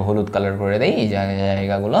যে আমি একটু হলুদ কালার করে দেই এই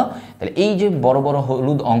জায়গাগুলো, তাহলে এই যে বড় বড়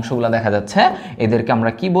হলুদ অংশগুলো দেখা যাচ্ছে এদেরকে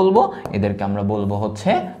আমরা কি বলবো, এদেরকে আমরা বলবো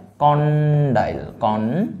হচ্ছে কন্ডাইল,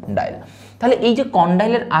 কন্ডাইল। তাহলে এই যে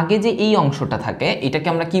কন্ডাইলের আগে যে এই অংশটা থাকে এটাকে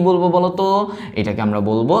আমরা কি বলবো বলতো, এটাকে আমরা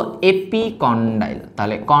বলবো এপিকন্ডাইল।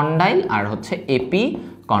 তাহলে কন্ডাইল আর হচ্ছে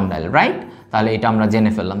এপিকন্ডাইল, রাইট। তাহলে এটা আমরা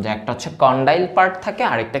জেনে ফেললাম যে একটা হচ্ছে কন্ডাইল পার্ট থাকে,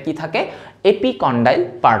 আরেকটা কি থাকে, এপিকন্ডাইল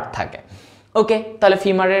পার্ট থাকে। ওকে, তাহলে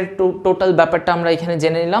ফিমারের টোটাল ব্যাপারটা আমরা এখানে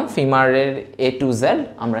জেনে নিলাম, ফিমারের A to Z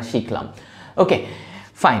আমরা শিখলাম। ওকে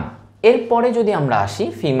ফাইন, এরপরে যদি আমরা আসি,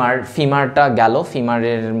 ফিমারটা গেল,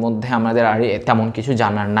 ফিমারের মধ্যে আমাদের আর তেমন কিছু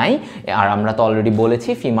জানার নাই, আর আমরা তো অলরেডি বলেছি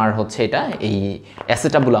ফিমার হচ্ছে এটা এই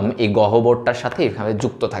অ্যাসেটাবুলাম এই গহ্বরটার সাথে এভাবে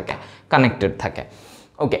যুক্ত থাকে, কানেক্টেড থাকে।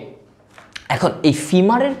 ওকে, এখন এই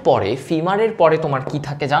ফিমারের পরে তোমার কি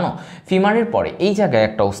থাকে জানো? ফিমারের পরে এই জায়গায়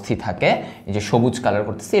একটা অস্থি থাকে, এই যে সবুজ কালার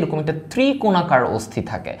করতেছে, এরকম একটা ত্রিকোণাকার অস্থি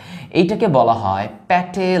থাকে, এইটাকে বলা হয়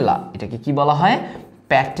প্যাটেলা। এটাকে কি বলা হয়?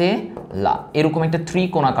 প্যাটেলা। এরকম একটা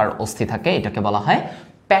ত্রিকোণাকার অস্থি থাকে, এটাকে বলা হয়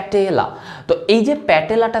প্যাটেলা। তো এই যে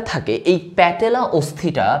প্যাটেলাটা থাকে, এই প্যাটেলা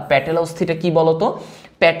অস্থিটা কি বলতো?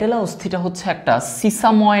 প্যাটেলা অস্থিটা হচ্ছে একটা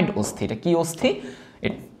সিসাময়েড অস্থি। এটা কি অস্থি?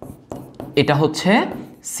 এটা হচ্ছে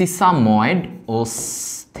সিসাময়েড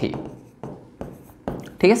অস্থি,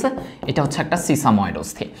 ঠিক আছে? এটা হচ্ছে একটা সিসাময়েড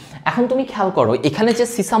অস্থি। এখন তুমি খেয়াল করো, এখানে যে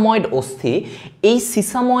সিসাময়েড অস্থি, এই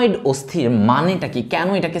সিসাময়েড অস্থির মানেটা কি? কেন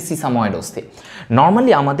এটাকে সিসাময়েড অস্থি?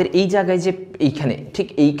 নর্মালি আমাদের এই জায়গায় যে এইখানে, ঠিক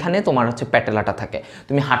এইখানে তোমার হচ্ছে প্যাটেলাটা থাকে,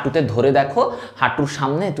 তুমি হাঁটুতে ধরে দেখো, হাঁটুর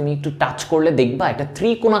সামনে তুমি একটু টাচ করলে দেখবা একটা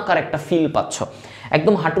ত্রিকোণাকার একটা ফিল পাচ্ছ।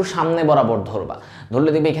 একদম হাঁটুর সামনে বরাবর ধরলে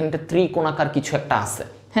দেখবে এখানে একটা ত্রিকোণাকার কিছু একটা আছে,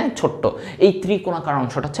 হ্যাঁ, ছোট্ট। এই ত্রিকোণাকার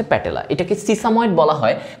অংশটা হচ্ছে প্যাটেলা। এটাকে সিসাময়েড বলা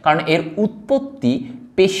হয় কারণ এর উৎপত্তি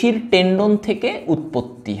পেশির টেন্ডন থেকে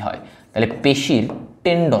উৎপত্তি হয়। তাহলে পেশির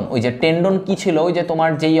টেন্ডন, ওই যে টেন্ডন কি ছিল, ওই যে তোমার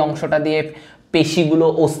যেই অংশটা দিয়ে পেশিগুলো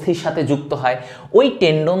অস্থির সাথে যুক্ত হয়, ওই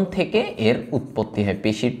টেন্ডন থেকে এর উৎপত্তি হয়।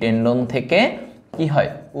 পেশির টেন্ডন থেকে কি হয়?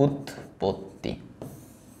 উৎপত্তি।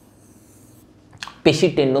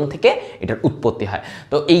 পেশির টেন্ডন থেকে এটার উৎপত্তি হয়।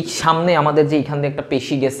 তো এই সামনে আমাদের যে এইখান দিয়ে একটা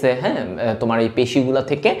পেশি গেছে, হ্যাঁ, তোমার এই পেশিগুলা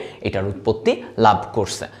থেকে এটার উৎপত্তি লাভ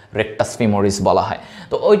করছে, রেকটাস ফিমোরিস বলা হয়।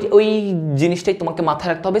 তো ওই জিনিসটাই তোমাকে মাথায়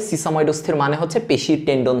রাখতে হবে। সিসাময়েড অস্থির মানে হচ্ছে পেশির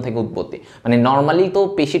টেন্ডন থেকে উৎপত্তি। মানে নর্মালি তো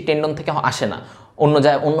পেশির টেন্ডন থেকে আসে না,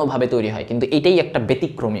 অন্যভাবে তৈরি হয়, কিন্তু এটাই একটা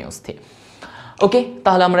ব্যতিক্রমী অস্থি। ওকে,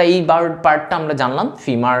 তাহলে আমরা এই পার্টটা আমরা জানলাম,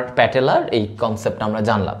 ফিমার প্যাটেলার এই কনসেপ্টটা আমরা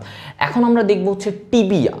জানলাম। এখন আমরা দেখব হচ্ছে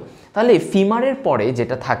টিবিয়া। তাহলে ফিমারের পরে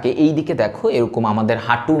যেটা থাকে, এই দিকে দেখো, এরকম আমাদের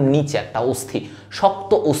হাঁটুর নিচে একটা অস্থি,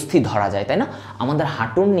 শক্ত অস্থি ধরা যায়, তাই না? আমাদের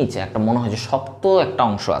হাঁটুর নিচে একটা মনে হয় যে শক্ত একটা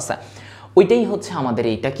অংশ আছে, ওইটাই হচ্ছে আমাদের,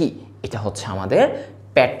 এইটা কি? এটা হচ্ছে আমাদের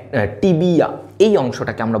টিবিয়া। এই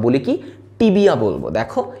অংশটাকে আমরা বলি কি? টিবিয়া বলবো।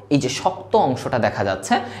 দেখো এই যে শক্ত অংশটা দেখা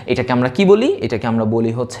যাচ্ছে, এটাকে আমরা কি বলি? এটাকে আমরা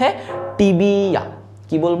বলি হচ্ছে টিবিয়া।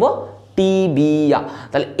 কি বলবো? টিবিয়া।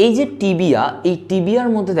 তাহলে এই যে টিবিয়া, এই টিবিয়ার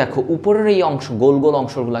মধ্যে দেখো উপরের এই অংশ, গোল গোল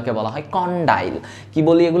অংশগুলোকে বলা হয় কন্ডাইল। কি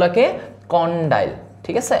বলি এগুলাকে? কন্ডাইল,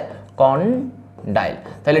 ঠিক আছে? কন্ডাইল।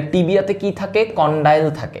 তাহলে টিবিয়াতে কি থাকে? কন্ডাইল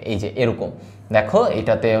থাকে। এই যে এরকম দেখো,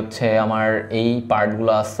 এটাতে হচ্ছে আমার এই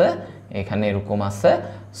পার্টগুলো আছে, এখানে এরকম আছে।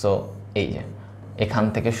 সো এই যে এখান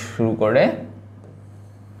থেকে শুরু করে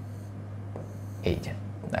এই যে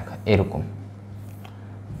দেখো এরকম,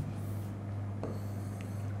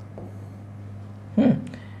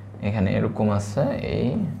 এখানে এরকম আছে এই।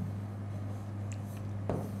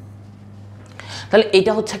 তাহলে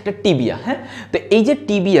এটা হচ্ছে একটা টিবিয়া, হ্যাঁ। তো এই যে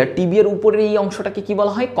টিবিয়ার উপরের এই অংশটাকে কি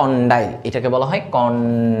বলা হয়? কন্ডাইল। এটাকে বলা হয়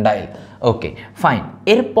কন্ডাইল। ওকে, ফাইন।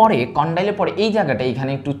 এরপরে কন্ডাইলের পরে এই জায়গাটা,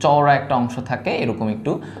 এখানে একটু চওড়া একটা অংশ থাকে, এরকম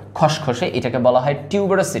একটু খসখসে, এটাকে বলা হয়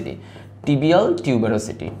টিউবারোসিটি। টিবিয়াল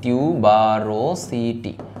টিউবারোসিটি,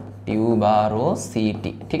 টিউবারোসিটি,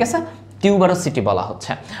 ঠিক আছে? টিউবারোসিটি বলা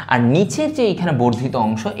হচ্ছে। আর নিচের যে এখানে বর্ধিত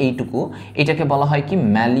অংশ এইটুকু, এটাকে বলা হয় কি?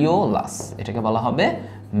 ম্যালিওলাস। এটাকে বলা হবে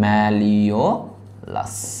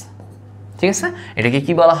ম্যালিওলাস, ঠিক আছে? এটাকে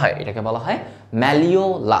কি বলা হয়? এটাকে বলা হয়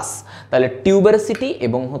ম্যালিওলাস। তাহলে টিউবারোসিটি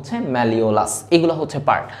এবং হচ্ছে ম্যালিওলাস, এগুলো হচ্ছে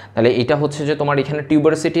পার্ট। তাহলে এটা হচ্ছে যে তোমার এখানে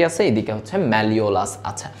টিউবারোসিটি আছে, এদিকে হচ্ছে ম্যালিওলাস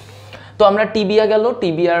আছে। তো আমরা টিবিয়া গেল,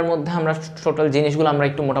 টিবিয়ার মধ্যে আমরা টোটাল জিনিসগুলো আমরা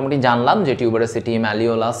একটু মোটামুটি জানলাম, যে টিউবারোসিটি,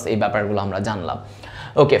 ম্যালিওলাস, এই ব্যাপারগুলো আমরা জানলাম।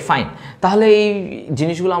 ওকে, ফাইন। তাহলে এই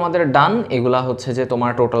জিনিসগুলো আমাদের ডান। এগুলা হচ্ছে যে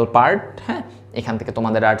তোমার টোটাল পার্ট, হ্যাঁ। এখান থেকে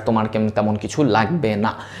তোমাদের আর তেমন কিছু লাগবে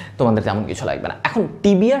না, এখন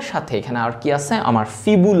টিবিয়ার সাথে এখানে আর কি আছে? আমার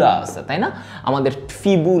ফিবুলা আছে, তাই না? আমাদের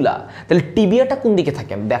ফিবুলা। তাহলে টিবিয়াটা কোন দিকে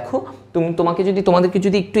থাকে? দেখো, তোমাদেরকে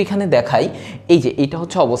যদি একটু এখানে দেখাই, এই যে এটা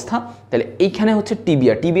হচ্ছে অবস্থা। তাহলে এইখানে হচ্ছে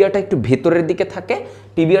টিবিয়াটা একটু ভেতরের দিকে থাকে,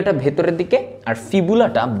 টিবিয়াটা ভেতরের দিকে, আর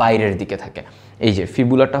ফিবুলাটা বাইরের দিকে থাকে। এই যে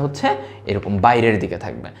ফিবুলাটা হচ্ছে এরকম বাইরের দিকে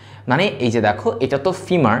থাকবে। মানে এই যে দেখো, এটা তো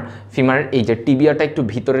ফিমারের এই যে টিবিয়াটা একটু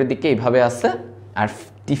ভিতরের দিকে এইভাবে আছে, আর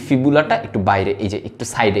ফিবুলাটা একটু বাইরে, এই যে একটু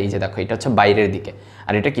সাইডে, এই যে দেখো এটা হচ্ছে বাইরের দিকে,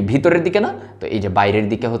 আর এটা কি ভিতরের দিকে না? তো এই যে বাইরের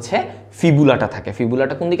দিকে হচ্ছে ফিবুলাটা থাকে।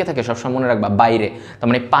 ফিবুলাটা কোন দিকে থাকে? সবসময় মনে রাখবা, বাইরে। তার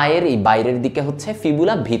মানে পায়ের এই বাইরের দিকে হচ্ছে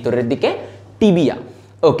ফিবুলা, ভিতরের দিকে টিবিয়া।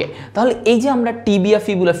 ওকে, তাহলে এই যে আমরা টিবিয়া,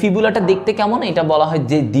 ফিবুলাটা দেখতে কেমন? এটা বলা হয়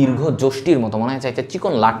যে দীর্ঘ যষ্টির মতো মনে হচ্ছে, একটা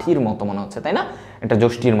চিকন লাঠির মতো মনে হচ্ছে, তাই না? এটা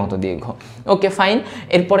যষ্টির মতো দীর্ঘ। ওকে, ফাইন।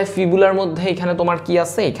 এরপরে ফিবুলার মধ্যে এখানে তোমার কি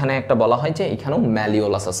আছে? এখানে একটা বলা হয় যে এখানেও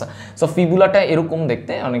ম্যালিওলাস আছে। সো ফিবুলাটা এরকম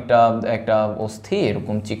দেখতে, অনেকটা একটা অস্থি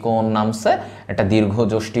এরকম চিকন নামছে, একটা দীর্ঘ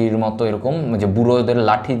যষ্টির মতো, এরকম যে বুড়োদের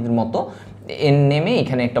লাঠির মতো নেমে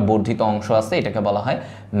এখানে একটা বর্ধিত অংশ আছে, এটাকে বলা হয়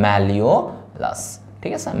ম্যালিওলাস।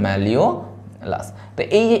 ঠিক আছে, ম্যালিওলাস। তো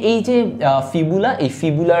এই যে ফিবুলা, এই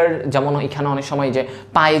ফিবুলার যেমন এখানে অনেক সময় যে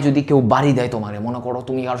পায়ে যদি কেউ বাড়ি দেয়, তোমার মনে করো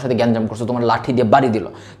তুমি কারোর সাথে গ্যাঞ্জাম করছো, তোমার লাঠি দিয়ে বাড়ি দিল,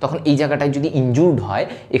 তখন এই জায়গাটায় যদি ইনজুর্ড হয়,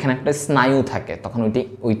 এখানে একটা স্নায়ু থাকে, তখন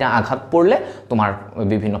ওইটা আঘাত পড়লে তোমার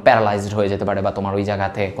বিভিন্ন প্যারালাইজড হয়ে যেতে পারে, বা তোমার ওই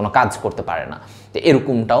জায়গাতে কোনো কাজ করতে পারে না, তো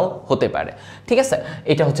এরকমটাও হতে পারে। ঠিক আছে,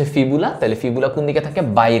 এটা হচ্ছে ফিবুলা। তাহলে ফিবুলা কোন দিকে থাকে?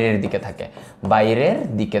 বাইরের দিকে থাকে, বাইরের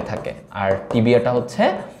দিকে থাকে। আর টিবিয়াটা হচ্ছে,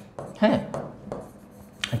 হ্যাঁ,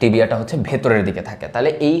 টিবিয়াটা হচ্ছে ভেতরের দিকে থাকে।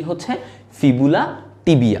 তাহলে এই হচ্ছে ফিবুলা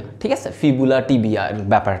টিবিয়া। ঠিক আছে, ফিবুলা টিবিয়া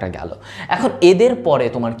ব্যাপারটা গেল। এখন এদের পরে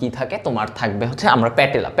তোমার কি থাকে? তোমার থাকবে হচ্ছে আমরা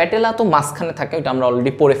প্যাটেলা। প্যাটেলা তো মাঝখানে থাকে, এটা আমরা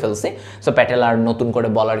অলরেডি পড়ে ফেলছি, সো প্যাটেলা আর নতুন করে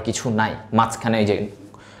বলার কিছু নাই। মাঝখানে যে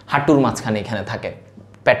হাঁটুর মাঝখানে এখানে থাকে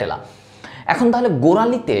প্যাটেলা। এখন তাহলে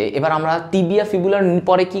গোড়ালিতে, এবার আমরা টিবিয়া ফিবুলার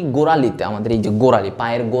পরে কি গোড়ালিতে, আমাদের এই যে গোড়ালি,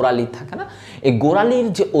 পায়ের গোড়ালি থাকে না, এই গোড়ালির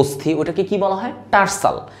যে অস্থি ওটাকে কি বলা হয়?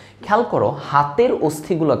 টার্সাল। খেয়াল করো, হাতের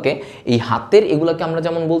অস্থিগুলোকে, এই হাতের এগুলোকে আমরা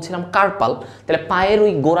যেমন বলছিলাম কার্পাল, তাহলে পায়ের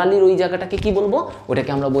ওই গোড়ালির ওই জায়গাটাকে কি বলবো?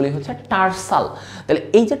 ওটাকে আমরা বলি হচ্ছে টার্সাল। তাহলে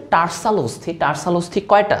এই যে টার্সাল অস্থি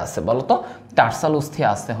কয়টা আছে বলো তো? টার্সাল অস্থি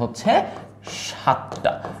আছে হচ্ছে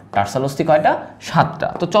 7টা। টার্সাল অস্থি কয়টা? 7টা।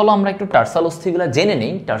 তো চলো আমরা একটু টার্সাল অস্থিগুলো জেনে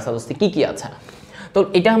নেই, টার্সাল অস্থি কি কি আছে। তো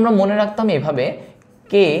এটা আমরা মনে রাখতাম এভাবে,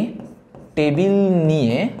 কে টেবিল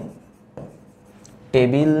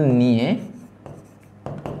নিয়ে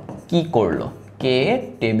কি করলো, কে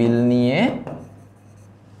টেবিল নিয়ে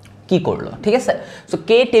কি করলো। ঠিক আছে, সো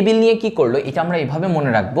কে টেবিল নিয়ে কি করলো, এটা আমরা এভাবে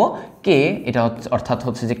মনে রাখবো। কে, এটা অর্থাৎ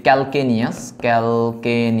হচ্ছে যে ক্যালকেনিয়াস,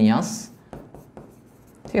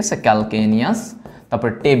 ঠিক আছে, ক্যালকেনিয়াস। তারপর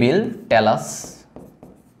টেবিল,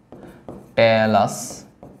 টেলাস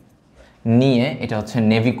নিয়ে, এটা হচ্ছে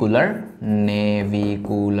নেভিকুলার,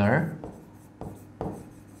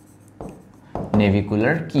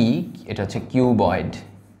 কি, এটা হচ্ছে কিউবয়েড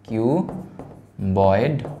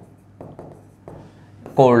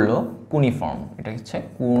করলো কুনিফর্ম, এটা হচ্ছে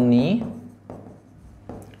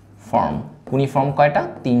কুনিফর্ম কয়টা?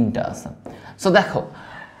 3টা আছে। সো দেখো,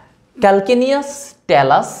 ক্যালকেনিয়াস,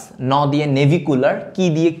 টেলাস, ন দিয়ে নেভিকুলার, কি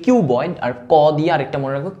দিয়ে কিউবয়েড, আর ক দিয়ে আরেকটা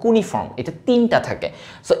মনে রাখবে কুনিফর্ম, এটা 3টা থাকে।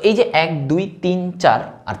 সো এই যে 1 2 3 4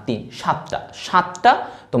 আর 3, 7টা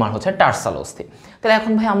তোমার হচ্ছে টার্সাল অস্থি। তাহলে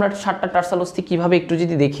এখন ভাই আমরা 7টা টার্সাল অস্থি কিভাবে একটু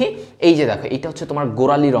যদি দেখি, এই যে দেখো, এটা হচ্ছে তোমার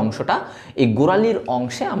গোড়ালির অংশটা। এই গোড়ালির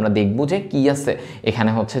অংশে আমরা দেখবো যে কি আছে,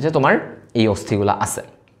 এখানে হচ্ছে যে তোমার এই অস্থিগুলো আছে।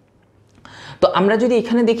 তো আমরা যদি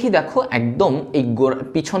এখানে দেখি, দেখো একদম এই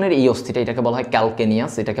পিছনের এই অস্থিটা, এটাকে বলা হয়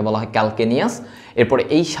ক্যালকেনিয়াস, এরপরে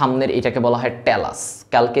এই সামনের এটাকে বলা হয় টেলাস,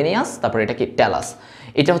 ক্যালকেনিয়াস, তারপরে এটা কি টেলাস,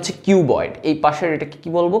 এটা হচ্ছে কিউবয়েড, এই পাশের এটাকে কি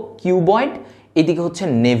বলবো? কিউবয়েড, এদিকে হচ্ছে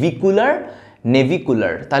নেভিকুলার।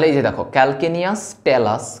 তাহলে এই যে দেখো, ক্যালকেনিয়াস,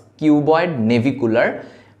 টেলাস, কিউবয়েড, নেভিকুলার।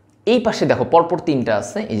 এই পাশে দেখো পরপর 3টা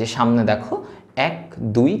আছে, এই যে সামনে দেখো 1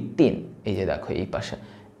 2 3, এই যে দেখো এই পাশে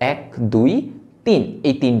 1 2 3,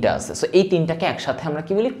 এই 3টা আছে। সো এই 3টাকে একসাথে আমরা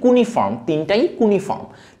কি বলি? কুনিফর্ম। 3টাই কুনিফর্ম,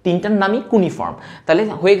 3টার নামই কুনিফর্ম। তাহলে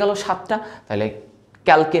হয়ে গেল 7টা। তাহলে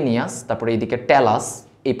ক্যালকেনিয়াস, তারপরে এইদিকে টেলাস,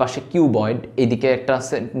 এই পাশে কিউবয়েড, এইদিকে একটা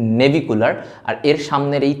আছে নেভিকুলার, আর এর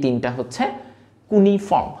সামনের এই 3টা হচ্ছে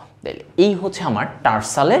কুনিফর্ম। তাহলে এই হচ্ছে আমার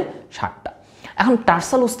টার্সালের 7টা। এখন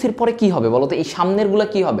টার্সাল অস্থির পরে কি হবে বলো তো? এই সামনেরগুলো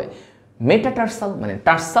কি হবে? মেটাটার্সাল, মানে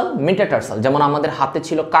টার্সাল মেটাটার্সাল। যেমন আমাদের হাতে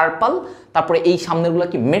ছিল কার্পাল, তারপরে এই সামনেরগুলো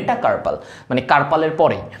কি? মেটাকার্পাল, মানে কার্পালের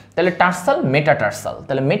পরেই। তাহলে টার্সাল মেটাটার্সাল।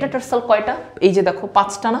 তাহলে মেটাটার্সাল কয়টা? এই যে দেখো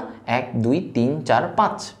 5টা না, 1 2 3 4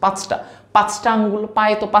 5, 5টা আঙ্গুল,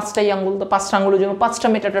 পায়ে তো 5টাই আঙ্গুল, তো 5টা আঙ্গুলের জন্য 5টা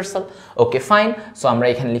মেটাটার্সাল। ওকে ফাইন, সো আমরা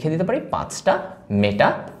এখানে লিখে দিতে পারি 5টা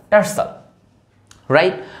মেটাটার্সাল,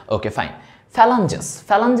 রাইট? Okay fine.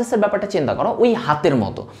 ফ্যালাঞ্জেসের ব্যাপারটা চিন্তা করো, ওই হাতের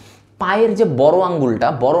মতো। পায়ের যে বড়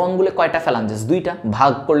আঙ্গুলে কয়টা ফ্যালাঞ্জেস? 2টা,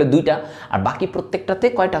 ভাগ করলে 2টা, আর বাকি প্রত্যেকটাতে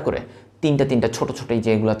কয়টা করে? 3টা ছোট এই যে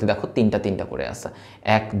এগুলাতে দেখো 3টা করে আছে,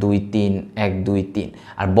 1 2 3 1 2 3।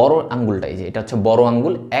 আর বড় আঙ্গুলটা, এই যে এটা হচ্ছে বড়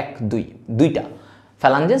আঙ্গুল, 1 2, 2টা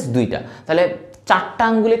ফ্যালাঞ্জেস, 2টা। তাহলে 4টা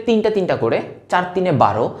আঙ্গুলে 3টা করে, 4 3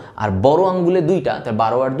 12, আর বড় আঙ্গুলে 2টা, তাহলে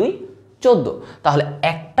 12 আর 2 14। তাহলে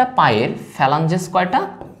একটা পায়ের ফ্যালাঞ্জেস কয়টা?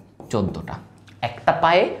 14টা। একটা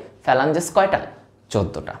পায়ে ফ্যালাঞ্জেস কয়টা?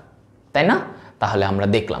 14টা, তাই না? তাহলে আমরা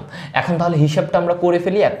দেখলাম। এখন তাহলে হিসাবটা আমরা করে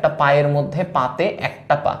ফেলি। একটা পায়ের মধ্যে, পাতে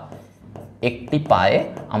একটা পা, একটি পায়ে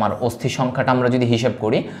আমার অস্থি সংখ্যাটা আমরা যদি হিসাব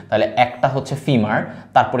করি, তাহলে একটা হচ্ছে ফিমার,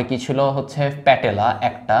 তারপরে কি ছিল হচ্ছে প্যাটেলা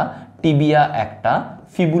একটা, টিবিয়া একটা,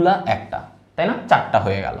 ফিবুলা একটা, তাই না? 4টা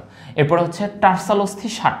হয়ে গেল। এরপরে হচ্ছে টার্সাল অস্থি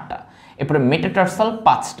 7টা, এরপরে মেটাটার্সাল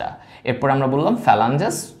 5টা, এরপরে আমরা বললাম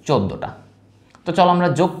ফ্যালাঞ্জেস 14টা। তো চলো আমরা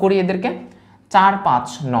যোগ করি এদেরকে। 4 5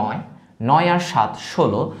 9, 9 আর 7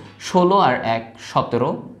 16, 16 আর 1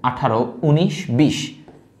 17, 18 19 20,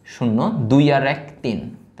 শূন্য, 2 আর 1 3,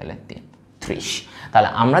 তাহলে 30। তাহলে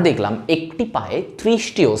আমরা দেখলাম একটি পায়ে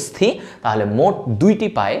 30টি অস্থি, তাহলে মোট 2টি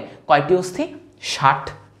পায়ে কয়টি অস্থি?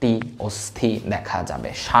 60টি অস্থি দেখা যাবে,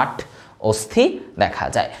 60 অস্থি দেখা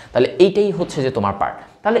যায়। তাহলে এইটাই হচ্ছে যে তোমার পার্ট।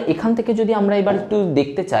 তাহলে এখান থেকে যদি আমরা এবার একটু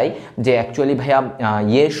দেখতে চাই যে অ্যাকচুয়ালি ভাইয়া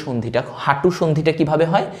ইয়ের সন্ধিটা, হাঁটু সন্ধিটা কিভাবে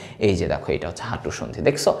হয়, এই যে দেখো এটা হচ্ছে হাঁটু সন্ধি,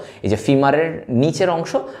 দেখছো এই যে ফিমারের নিচের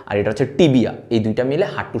অংশ আর এটা হচ্ছে টিবিয়া, এই দুইটা মিলে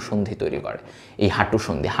হাঁটু সন্ধি তৈরি করে। এই হাঁটু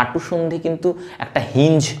সন্ধি, হাঁটু সন্ধি কিন্তু একটা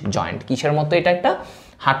হিঞ্জ জয়েন্ট। কিসের মতো? এটা একটা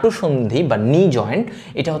হাঁটু সন্ধি বা নি জয়েন্ট,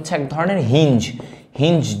 এটা হচ্ছে এক ধরনের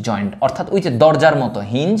হিঞ্জ জয়েন্ট, অর্থাৎ ওই যে দরজার মতো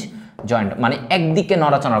হিঞ্জ জয়েন্ট, মানে একদিকে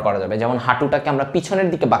নড়াচড়া করা যাবে। যেমন হাঁটুটাকে আমরা পিছনের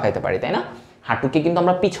দিকে বাঁকাইতে পারি, তাই না? হাঁটুকে কিন্তু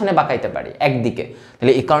আমরা পিছনে বাঁকাইতে পারি একদিকে,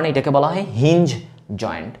 তাহলে এই কারণে এটাকে বলা হয় হিঞ্জ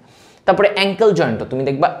জয়েন্ট। তারপরে অ্যাঙ্কেল জয়েন্টও তুমি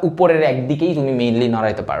দেখবা উপরের একদিকেই তুমি মেইনলি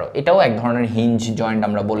নড়াইতে পারো, এটাও এক ধরনের হিঞ্জ জয়েন্ট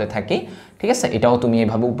আমরা বলে থাকি, ঠিক আছে? এটাও তুমি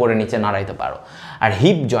এভাবে উপরে নিচে নাড়াইতে পারো। আর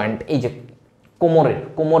হিপ জয়েন্ট, এই যে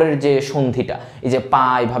কোমরের যে সন্ধিটা, এই যে পা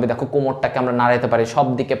এইভাবে দেখো কোমরটাকে আমরা নাড়াইতে পারি, সব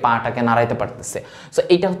দিকে পাটাকে নাড়াইতে পারতেছে। সো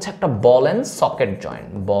এইটা হচ্ছে একটা ball and socket joint,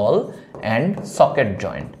 ball and socket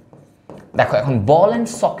joint. দেখো এখন বল অ্যান্ড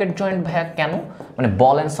সকেট জয়েন্ট ভাইয়া কেন? মানে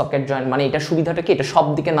বল অ্যান্ড সকেট জয়েন্ট মানে এটা সুবিধাটা কি? এটা সব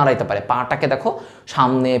দিকে নাড়াইতে পারে, পাটাকে দেখো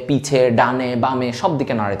সামনে পিছে ডানে বামে সব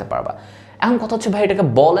দিকে নাড়াইতে পারবা। এখন কথা হচ্ছে ভাই এটাকে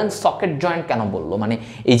বল অ্যান্ড সকেট জয়েন্ট কেন বললো? মানে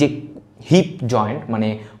এই যে হিপ জয়েন্ট মানে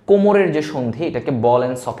কোমরের যে সন্ধি, এটাকে বল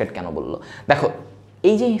অ্যান্ড সকেট কেন বললো? দেখো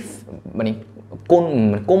এই যে মানে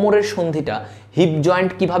কোমরের সন্ধিটা, হিপ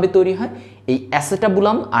জয়েন্ট কিভাবে তৈরি হয়? এই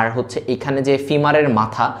অ্যাসেটাবুলাম আর হচ্ছে এখানে যে ফিমারের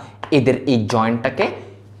মাথা, এদের এই জয়েন্টটাকে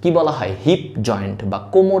কি বলা হয়? হিপ জয়েন্ট বা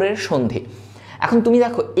কোমরের সন্ধি। এখন তুমি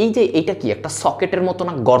দেখো এই যে এইটা কি একটা সকেটের মতো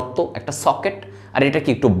না? গর্ত, একটা সকেট, আর এটা কি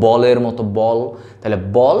একটু বলের মতো, বল। তাহলে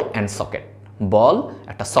বল অ্যান্ড সকেট, বল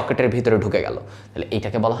একটা সকেটের ভিতরে ঢুকে গেল, তাহলে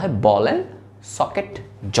এইটাকে বলা হয় ball and socket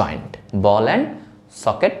joint, ball and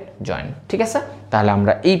socket joint, ঠিক আছে? তাহলে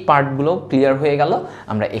আমরা এই পার্টগুলো ক্লিয়ার হয়ে গেল,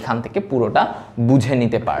 আমরা এখান থেকে পুরোটা বুঝে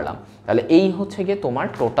নিতে পারলাম। তাহলে এই হচ্ছে গিয়ে তোমার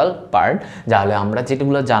টোটাল পার্ট। তাহলে আমরা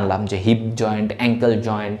যেগুলো জানলাম যে হিপ জয়েন্ট, অ্যাঙ্কেল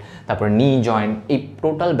জয়েন্ট, তারপর নি জয়েন্ট, এই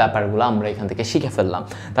টোটাল ব্যাপারগুলো আমরা এখান থেকে শিখে ফেললাম।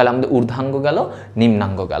 তাহলে আমাদের ঊর্ধ্বাঙ্গ গেল,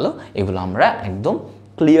 নিম্নাঙ্গ গেল, এগুলো আমরা একদম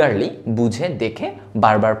ক্লিয়ারলি বুঝে দেখে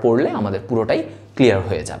বারবার পড়লে আমাদের পুরোটাই ক্লিয়ার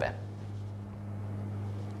হয়ে যাবে।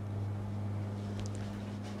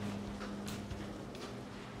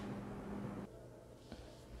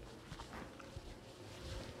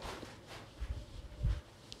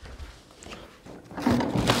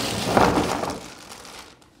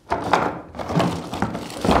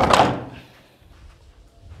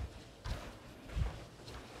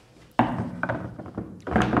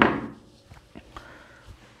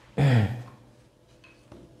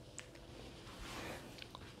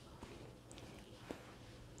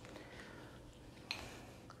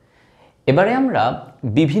 এবারে আমরা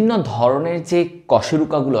বিভিন্ন ধরনের যে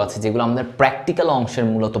কশেরুকাগুলো আছে, যেগুলো আমাদের প্র্যাকটিক্যাল অংশের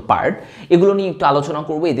মূলত পার্ট, এগুলো নিয়ে একটু আলোচনা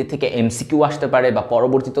করব। এদের থেকে এমসিকিউ আসতে পারে বা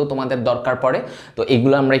পরবর্তীতেও তোমাদের দরকার পড়ে, তো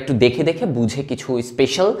এগুলো আমরা একটু দেখে দেখে বুঝে কিছু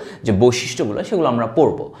স্পেশাল যে বৈশিষ্ট্যগুলো সেগুলো আমরা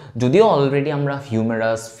পড়ব। যদিও অলরেডি আমরা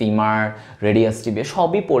হিউমেরাস, ফিমার, রেডিয়াস টিবিয়া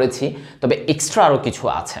সবই পড়েছি, তবে এক্সট্রা আরও কিছু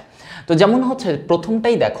আছে। তো যেমন হচ্ছে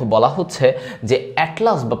প্রথমটাই দেখো, বলা হচ্ছে যে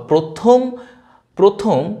অ্যাটলাস বা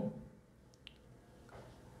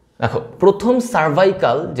প্রথম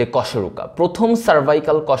সার্ভাইকাল যে কশেরুকা, প্রথম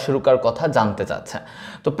সার্ভাইকাল কশেরুকার কথা জানতে চাচ্ছে।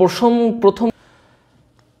 তো প্রথম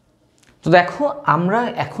তো দেখো আমরা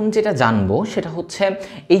এখন যেটা জানবো সেটা হচ্ছে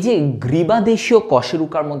এই যে গ্রীবাদেশীয়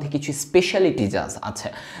কশেরুকার মধ্যে কিছু স্পেশালিটিজ আছে,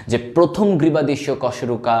 যে প্রথম গ্রীবাদেশীয়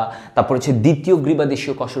কশেরুকা, তারপর হচ্ছে দ্বিতীয়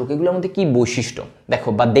গ্রীবাদেশীয় কশেরুকা, এগুলোর মধ্যে কি বৈশিষ্ট্য দেখো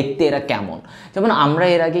বা দেখতে এরা কেমন। যেমন আমরা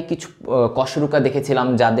এর আগে কিছু কশেরুকা দেখেছিলাম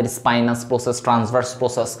যাদের স্পাইনাস প্রসেস, ট্রান্সভার্স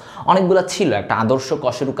প্রসেস অনেকগুলো ছিল, একটা আদর্শ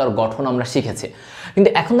কশেরুকার গঠন আমরা শিখেছি। কিন্তু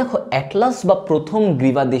এখন দেখো অ্যাটলাস বা প্রথম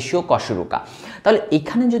গ্রীবাদেশীয় কশেরুকা, তাহলে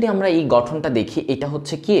এখানে যদি আমরা এই গঠনটা দেখি, এটা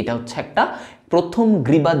হচ্ছে কি? এটা হচ্ছে একটা প্রথম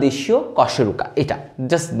গ্রীবাদেশীয় কশেরুকা। এটা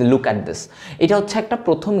জাস্ট লুক অ্যাট দিস, এটা হচ্ছে একটা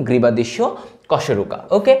প্রথম গ্রীবাদেশীয় কশেরুকা।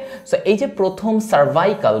 ওকে, সো এই যে প্রথম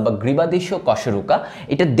সার্ভাইকাল বা গ্রীবাদেশীয় কশেরুকা,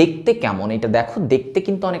 এটা দেখতে কেমন? এটা দেখো দেখতে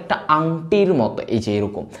কিন্তু অনেকটা আংটির মতো, এই যে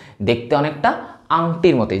এরকম দেখতে অনেকটা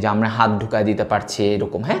আংটির মতো, এই যে আমরা হাত ঢুকায় দিতে পারছি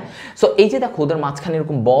এরকম। হ্যাঁ, সো এই যে দেখো ওদের মাঝখানে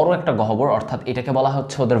এরকম বড় একটা গহ্বর, অর্থাৎ এটাকে বলা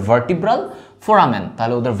হচ্ছে ওদের ভার্টিব্রাল ফোরামেন।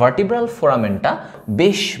 তাহলে ওদের ভার্টিব্রাল ফোরামেনটা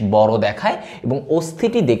বেশ বড় দেখায় এবং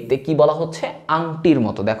অস্থিটি দেখতে কি বলা হচ্ছে? আংটির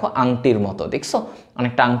মতো। দেখো আংটির মতো, দেখছো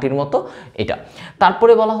অনেকটা আংটির মতো এটা।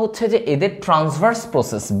 তারপরে বলা হচ্ছে যে এদের ট্রান্সভার্স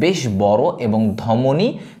প্রসেস বেশ বড় এবং ধমনী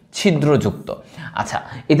ছিদ্রযুক্ত। আচ্ছা,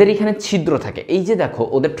 এদের এখানে ছিদ্র থাকে, এই যে দেখো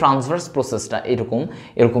ওদের ট্রান্সভার্স প্রসেসটা এরকম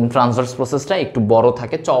এরকম ট্রান্সভার্স প্রসেসটা একটু বড়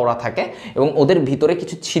থাকে, চওড়া থাকে, এবং ওদের ভিতরে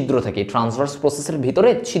কিছু ছিদ্র থাকে, ট্রান্সভার্স প্রসেসের ভিতরে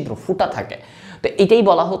ছিদ্র ফুটা থাকে। তো এটাই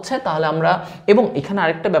বলা হচ্ছে। তাহলে আমরা, এবং এখানে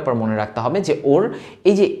আরেকটা ব্যাপার মনে রাখতে হবে যে ওর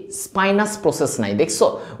এই যে স্পাইনাস প্রসেস নাই, দেখছো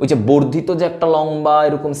ওই যে বর্ধিত যে একটা লম্বা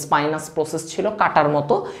এরকম স্পাইনাস প্রসেস ছিল কাটার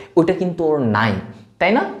মতো, ওইটা কিন্তু ওর নাই,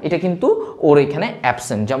 তাই না? এটা কিন্তু ওর এখানে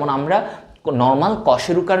অ্যাবসেন্ট। যেমন আমরা নর্মাল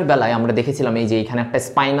কশেরুকার বেলায় আমরা দেখেছিলাম এই যে এখানে একটা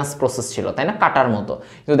স্পাইনাস প্রসেস ছিল, তাই না, কাটার মতো,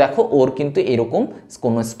 কিন্তু দেখো ওর কিন্তু এরকম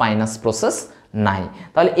কোনো স্পাইনাস প্রসেস নাই।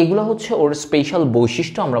 তাহলে এগুলো হচ্ছে ওর স্পেশাল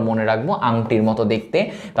বৈশিষ্ট্য, আমরা মনে রাখবো, আংটির মতো দেখতে,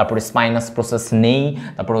 তারপরে স্পাইনাস প্রসেস নেই,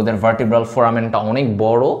 তারপরে ওদের ভার্টিব্রাল ফোরামেনটা অনেক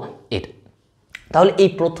বড়, এটা। তাহলে এই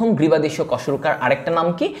প্রথম গ্রীবাদেশীয় কশেরুকার আরেকটা নাম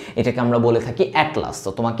কি? এটাকে আমরা বলে থাকি অ্যাটলাস। তো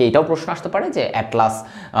তোমাকে এটাও প্রশ্ন আসতে পারে যে অ্যাটলাস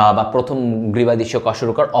বা প্রথম গ্রীবাদেশীয়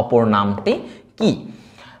কশেরুকার অপর নামটি কি?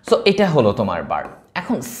 সো এটা হলো তোমার বার।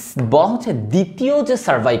 এখন বলা হচ্ছে দ্বিতীয় যে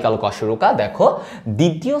সার্ভাইকাল কশেরুকা, দেখো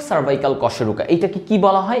দ্বিতীয় সার্ভাইকাল কশেরুকা এটাকে কি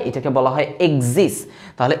বলা হয়? এটাকে বলা হয় এক্সিস।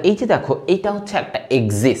 তাহলে এই যে দেখো এইটা হচ্ছে একটা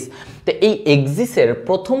এক্সিস। তো এই এক্সিসের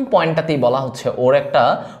প্রথম পয়েন্টটাতেই বলা হচ্ছে ওর একটা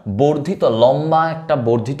বর্ধিত লম্বা একটা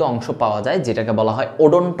বর্ধিত অংশ পাওয়া যায়, যেটাকে বলা হয়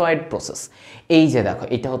ওডন্টয়েড প্রসেস। এই যে দেখো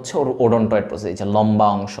এটা হচ্ছে ওর ওডন্টয়েড প্রসেস, এই যে লম্বা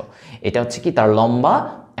অংশ, এটা হচ্ছে কি তার লম্বা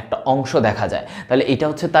একটা অংশ দেখা যায়। তাহলে এটা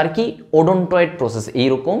হচ্ছে তার কি ওডন্টয়েড প্রসেস।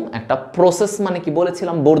 এইরকম একটা প্রসেস মানে কি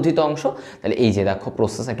বলেছিলাম, বর্ধিত অংশ। তাহলে এই যে দেখো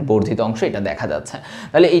প্রসেস একটা বর্ধিত অংশ, এটা দেখা যাচ্ছে।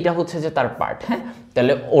 তাহলে এইটা হচ্ছে যে তার পার্ট। হ্যাঁ,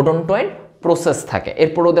 তাহলে ওডন্টয়েড প্রসেস থাকে।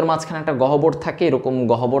 এরপর ওদের মাঝখানে একটা গহ্বর থাকে, এরকম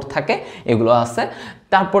গহ্বর থাকে, এগুলো আছে।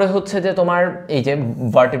 তারপরে হচ্ছে যে তোমার এই যে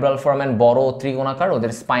ভার্টিব্রাল ফোরামেন বড় ত্রিকোণাকার,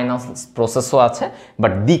 ওদের স্পাইনাস প্রসেসও আছে,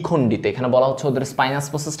 বাট দ্বিখণ্ডিত। এখানে বলা হচ্ছে ওদের স্পাইনাস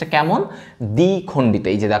প্রসেসটা কেমন, দ্বিখণ্ডিত।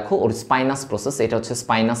 এই যে দেখো ওর স্পাইনাস প্রসেস, এটা হচ্ছে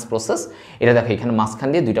স্পাইনাস প্রসেস, এটা দেখো এখানে মাঝখান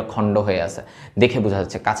দিয়ে দুইটা খণ্ড হয়ে আছে, দেখে বোঝা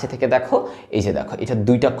যাচ্ছে, কাছে থেকে দেখো, এই যে দেখো এটা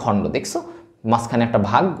দুইটা খণ্ড, দেখছো মাঝখানে একটা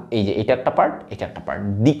ভাগ, এই যে এটা একটা পার্ট, এটা একটা পার্ট,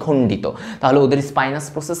 দ্বিখণ্ডিত। তাহলে ওদের স্পাইনাস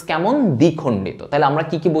প্রসেস কেমন, দ্বিখণ্ডিত। তাহলে আমরা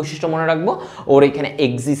কি কি বৈশিষ্ট্য মনে রাখবো? ওর এখানে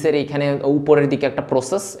এক্সিসের এখানে উপরের দিকে একটা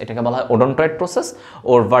প্রসেস, এটাকে বলা হয় ওডন্টয়েড প্রসেস।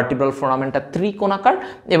 ওর ভার্টিব্রাল ফোরামেনটা ত্রিকোণাকার,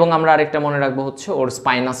 এবং আমরা আরেকটা মনে রাখবো হচ্ছে ওর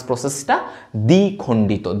স্পাইনাস প্রসেসটা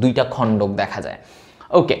দ্বিখণ্ডিত, দুইটা খণ্ডক দেখা যায়।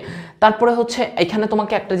 ওকে, তারপরে হচ্ছে এখানে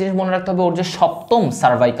তোমাকে একটা জিনিস মনে রাখতে হবে, ওর যে সপ্তম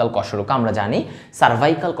সার্ভাইকাল কশেরুকা, আমরা জানি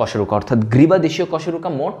সার্ভাইকাল কশেরুকা অর্থাৎ গ্রীবাদেশীয় কশেরুকা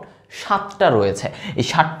মোট 7টা রয়েছে। এই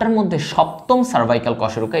 7টার মধ্যে সপ্তম সার্ভাইকাল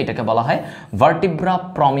কশেরুকা, এটাকে বলা হয় ভার্টিব্রা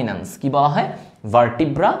প্রমিনেন্স। কি বলা হয়?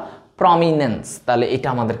 Vertebra prominence. তাহলে এটা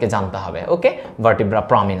আমাদেরকে জানতে হবে। ওকে, ভার্টিব্রা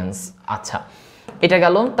প্রমিনেন্স। আচ্ছা, এটা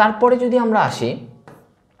গেল। তারপরে যদি আমরা আসি,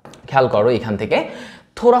 খেয়াল করো এখান থেকে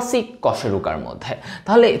থোরাসিক কশেরুকার মধ্যে।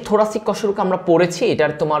 তাহলে থোরাসিক কশেরুকা আমরা পড়েছি,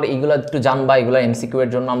 এটার তোমার এইগুলো একটু জানবা, এগুলো এমসিকিউ এর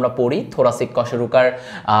জন্য আমরা পড়ি। থোরাসিক কশেরুকার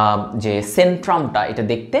যে সেন্ট্রামটা, এটা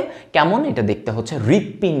দেখতে কেমন? এটা দেখতে হচ্ছে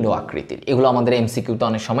হৃৎপিণ্ড আকৃতির। এগুলো আমাদের এমসিকিউতে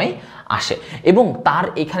অনেক সময় আসে। এবং তার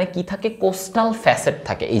এখানে কি থাকে? কোস্টাল ফ্যাসেট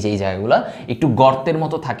থাকে। এই যে এই জায়গাগুলো একটু গর্তের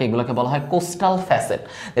মতো থাকে, এগুলোকে বলা হয় কোস্টাল ফ্যাসেট।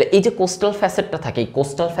 এই যে কোস্টাল ফ্যাসেটটা থাকে, এই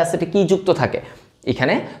কোস্টাল ফ্যাসেটে কি যুক্ত থাকে?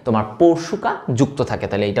 এখানে তোমার পরশুকা যুক্ত থাকে।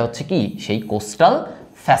 তাহলে এটা হচ্ছে কি সেই কোস্টাল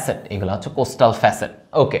ফ্যাসেট, এগুলো হচ্ছে কোস্টাল ফ্যাসেট।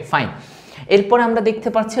 ওকে, ফাইন। এরপরে আমরা দেখতে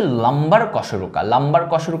পাচ্ছি লাম্বার কশেরুকা। লাম্বার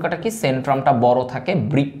কশেরুকাটা কি? সেন্ট্রামটা বড় থাকে,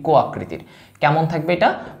 বৃক্ক আকৃতির। কেমন থাকবে এটা?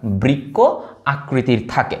 বৃক্ক আকৃতির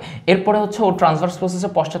থাকে। এরপরে হচ্ছে ও ট্রান্সভার্স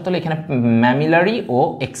প্রসেসের পশ্চাৎতলে এখানে ম্যামিলারি ও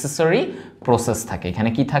এক্সেসরি প্রসেস থাকে। এখানে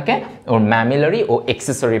কি থাকে? ওর ম্যামিলারি ও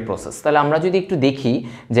এক্সেসরি প্রসেস। তাহলে আমরা যদি একটু দেখি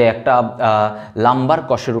যে একটা লাম্বার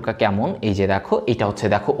কশেরুকা কেমন, এই যে দেখো এটা হচ্ছে,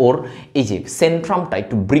 দেখো ওর এই যে সেন্ট্রামটা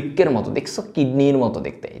একটু বৃক্কের মতো, দেখছো কিডনির মতো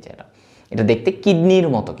দেখতে, এই যে এটা দেখতে কিডনির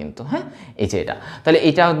মতো কিন্তু। হ্যাঁ, এই যে এটা, তাহলে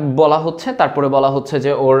এটা বলা হচ্ছে। তারপরে বলা হচ্ছে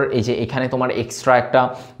যে ওর এই যে এখানে তোমার এক্সট্রা একটা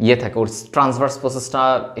ইয়ে থাকে, ওর ট্রান্সভার্স প্রসেসটা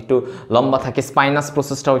একটু লম্বা থাকে, স্পাইনাস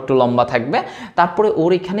প্রসেসটাও একটু লম্বা থাকবে। তারপরে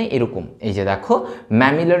ওর এখানে এরকম এই যে দেখো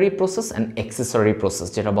mammillary process and accessory process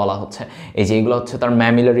যেটা বলা হচ্ছে, এই যে এগুলো হচ্ছে তার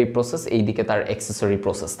ম্যামিলারি প্রসেস, এইদিকে তার এক্সেসরি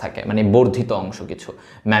প্রসেস থাকে, মানে বর্ধিত অংশ কিছু।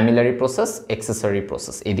 ম্যামিলারি প্রসেস, এক্সেসরি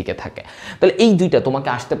প্রসেস এইদিকে থাকে। তাহলে এই দুইটা তোমাকে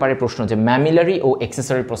আসতে পারে প্রশ্ন যে ম্যামিলারি ও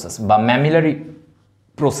এক্সেসরি প্রসেস বা ম্যামিলারি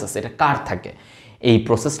প্রসেস এটা কার থাকে? এই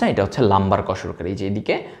প্রসেসটা এটা হচ্ছে লাম্বার কশেরুকার, এই যে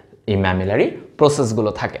এদিকে এই ম্যামিলারি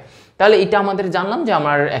প্রসেসগুলো থাকে। তাহলে এটা আমাদের জানলাম যে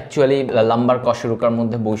আমার অ্যাকচুয়ালি লাম্বার কশেরুকার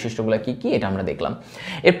মধ্যে বৈশিষ্ট্যগুলো কি কি, এটা আমরা দেখলাম।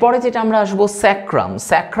 এরপরে যেটা আমরা আসবো স্যাক্রাম।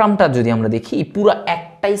 স্যাক্রামটা যদি আমরা দেখি, পুরো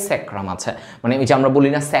একটাই স্যাক্রাম আছে, মানে ওই যে আমরা বলি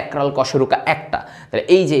না স্যাক্রাল কশেরুকা একটা, তাহলে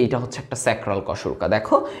এই যে এটা হচ্ছে একটা স্যাক্রাল কশেরুকা।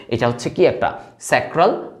 দেখো এটা হচ্ছে কি একটা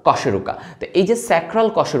স্যাক্রাল কশেরুকা। তো এই যে স্যাক্রাল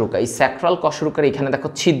কশেরুকা, এই স্যাক্রাল কশেরুকার এখানে দেখো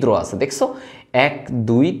ছিদ্র আছে, দেখছো 1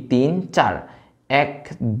 2 3 4, 1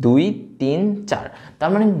 2 3 4, তার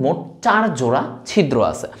মানে মোট 4 জোড়া ছিদ্র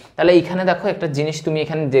আছে। তাহলে এইখানে দেখো একটা জিনিস তুমি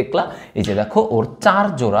এখানে দেখলা, এই যে দেখো ওর 4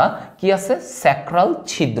 জোড়া কি আছে, স্যাক্রাল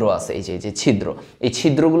ছিদ্র আছে। এই যে ছিদ্র, এই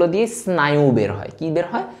ছিদ্রগুলো দিয়ে স্নায়ু বের হয়। কি বের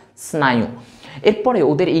হয়? স্নায়ু। এরপরে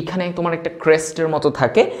ওদের এইখানে তোমার একটা ক্রেস্টের মতো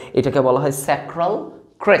থাকে, এটাকে বলা হয় স্যাক্রাল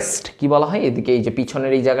ক্রেস্ট। কি বলা হয়? এদিকে এই যে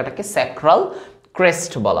পিছনের এই জায়গাটাকে স্যাক্রাল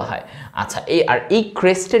ক্রেস্ট বলা হয়। আচ্ছা, এই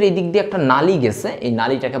ক্রেস্টের এই দিক দিয়ে একটা নালী গেছে, এই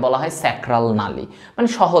নালীটাকে বলা হয় স্যাক্রাল নালী। মানে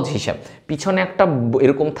সহজ হিসাব, পিছনে একটা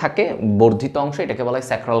এরকম থাকে বর্ধিত অংশ, এটাকে বলা হয়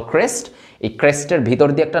স্যাক্রাল ক্রেস্ট। এই ক্রেস্টের ভিতর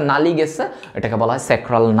দিয়ে একটা নালী গেছে, এটাকে বলা হয়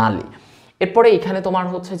স্যাক্রাল নালী। এরপরে এখানে তোমার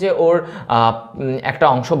হচ্ছে যে ওর একটা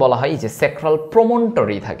অংশ বলা হয় যে স্যাক্রাল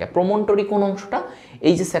প্রমন্টরি থাকে। প্রমন্টরি কোন অংশটা?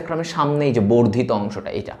 এই যে স্যাক্রামের সামনে এই যে বর্ধিত অংশটা,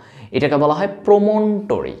 এটাকে বলা হয়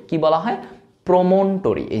প্রমন্টরি। কি বলা হয়?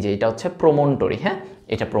 প্রমন্টরি। এই যে এটা হচ্ছে প্রমন্টরি, হ্যাঁ,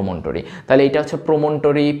 এটা প্রমন্টরি। তাহলে এটা হচ্ছে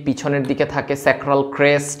প্রমন্টরি, পিছনের দিকে থাকে স্যাক্রাল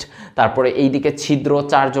ক্রেস্ট, তারপরে এই দিকে ছিদ্র,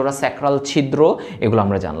 4 জোড়া স্যাক্রাল ছিদ্র, এগুলো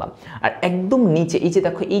আমরা জানলাম। আর একদম নিচে এই যে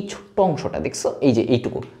দেখো এই ছোট্ট অংশটা দেখছো, এই যে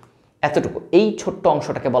এইটুকু, এতটুকু, এই ছোট্ট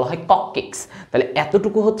অংশটাকে বলা হয় কক্কিক্স। তাহলে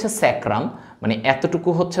এতটুকু হচ্ছে স্যাক্রাম, মানে এতটুকু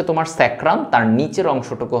হচ্ছে তোমার স্যাক্রাম, তার নিচের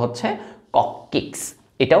অংশটুকু হচ্ছে কক্কিক্স।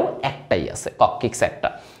 এটাও একটাই আছে, কক্কিক্স একটা।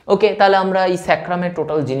 ওকে, তাহলে আমরা এই স্যাক্রামের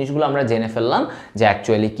টোটাল জিনিসগুলো আমরা জেনে ফেললাম, যে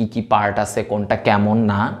অ্যাকচুয়ালি কি কি পার্ট আছে, কোনটা কেমন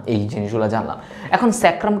না, এই জিনিসগুলো জানলাম। এখন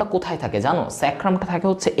স্যাক্রামটা কোথায় থাকে জানো? স্যাক্রামটা থাকে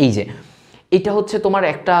হচ্ছে এই যে, এটা হচ্ছে তোমার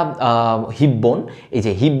একটা হিপ বোন। এই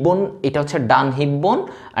যে হিপ বোন, এটা হচ্ছে ডান হিপ বোন,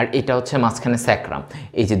 আর এটা হচ্ছে মাঝখানে স্যাক্রাম।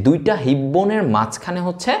 এই যে দুইটা হিপ বোনের মাঝখানে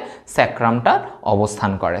হচ্ছে স্যাক্রামটা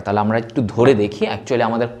অবস্থান করে। তাহলে আমরা একটু ধরে দেখি, অ্যাকচুয়ালি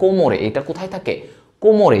আমাদের কোমরে, এটা কোথায় থাকে?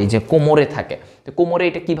 কোমরে, এই যে কোমরে থাকে। তো কোমরে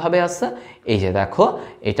এটা কিভাবে আছে? এই যে দেখো,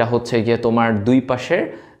 এটা হচ্ছে গিয়ে তোমার দুই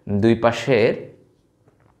পাশের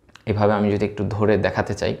এভাবে আমি যদি একটু ধরে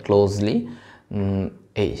দেখাতে চাই ক্লোজলি,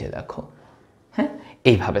 এই যে দেখো, হ্যাঁ,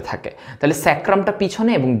 এইভাবে থাকে। তাহলে স্যাক্রামটা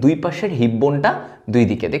পিছনে এবং দুই পাশের হিপ বোনটা দুই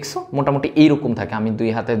দিকে, দেখছো মোটামুটি এইরকম থাকে। আমি দুই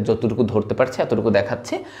হাতে যতটুকু ধরতে পারছি এতটুকু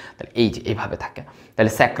দেখাচ্ছি। তাহলে এই যে এইভাবে থাকে।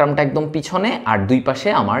 তাহলে স্যাক্রামটা একদম পিছনে, আর দুই পাশে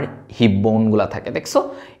আমার হিপ বোনগুলো থাকে, দেখছো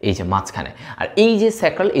এই যে মাঝখানে। আর এই যে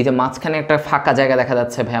স্যাক্রাল, এই যে মাঝখানে একটা ফাঁকা জায়গা দেখা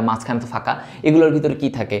যাচ্ছে, ভাইয়া মাঝখানে তো ফাঁকা, এগুলোর ভিতরে কি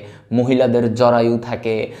থাকে? মহিলাদের জরায়ু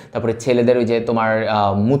থাকে, তারপরে ছেলেদের ওই যে তোমার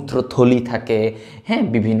মূত্রথলি থাকে, হ্যাঁ,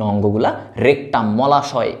 বিভিন্ন অঙ্গগুলা, রেকটাম,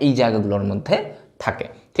 মলাশয়, এই জায়গাগুলোর মধ্যে থাকে।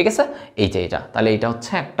 ঠিক আছে, এই যে এটা, তাহলে এটা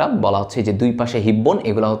হচ্ছে একটা বলা হচ্ছে যে দুই পাশে হিপ বোন,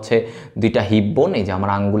 এগুলো হচ্ছে দুইটা হিপ বোন, এই যে আমার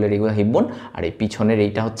আঙ্গুলের এগুলো হিপ বোন, আর এই পিছনের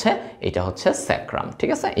এটা হচ্ছে স্যাক্রাম। ঠিক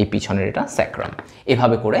আছে, এই পিছনের এটা স্যাক্রাম।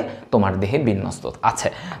 এভাবে করে তোমার দেহে বিন্যস্ত আছে।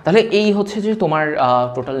 তাহলে এই হচ্ছে যে তোমার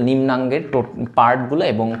টোটাল নিম্নাঙ্গের পার্টগুলো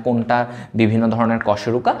এবং কোনটা বিভিন্ন ধরনের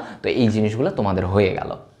কশেরুকা, তো এই জিনিসগুলো তোমাদের হয়ে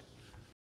গেল।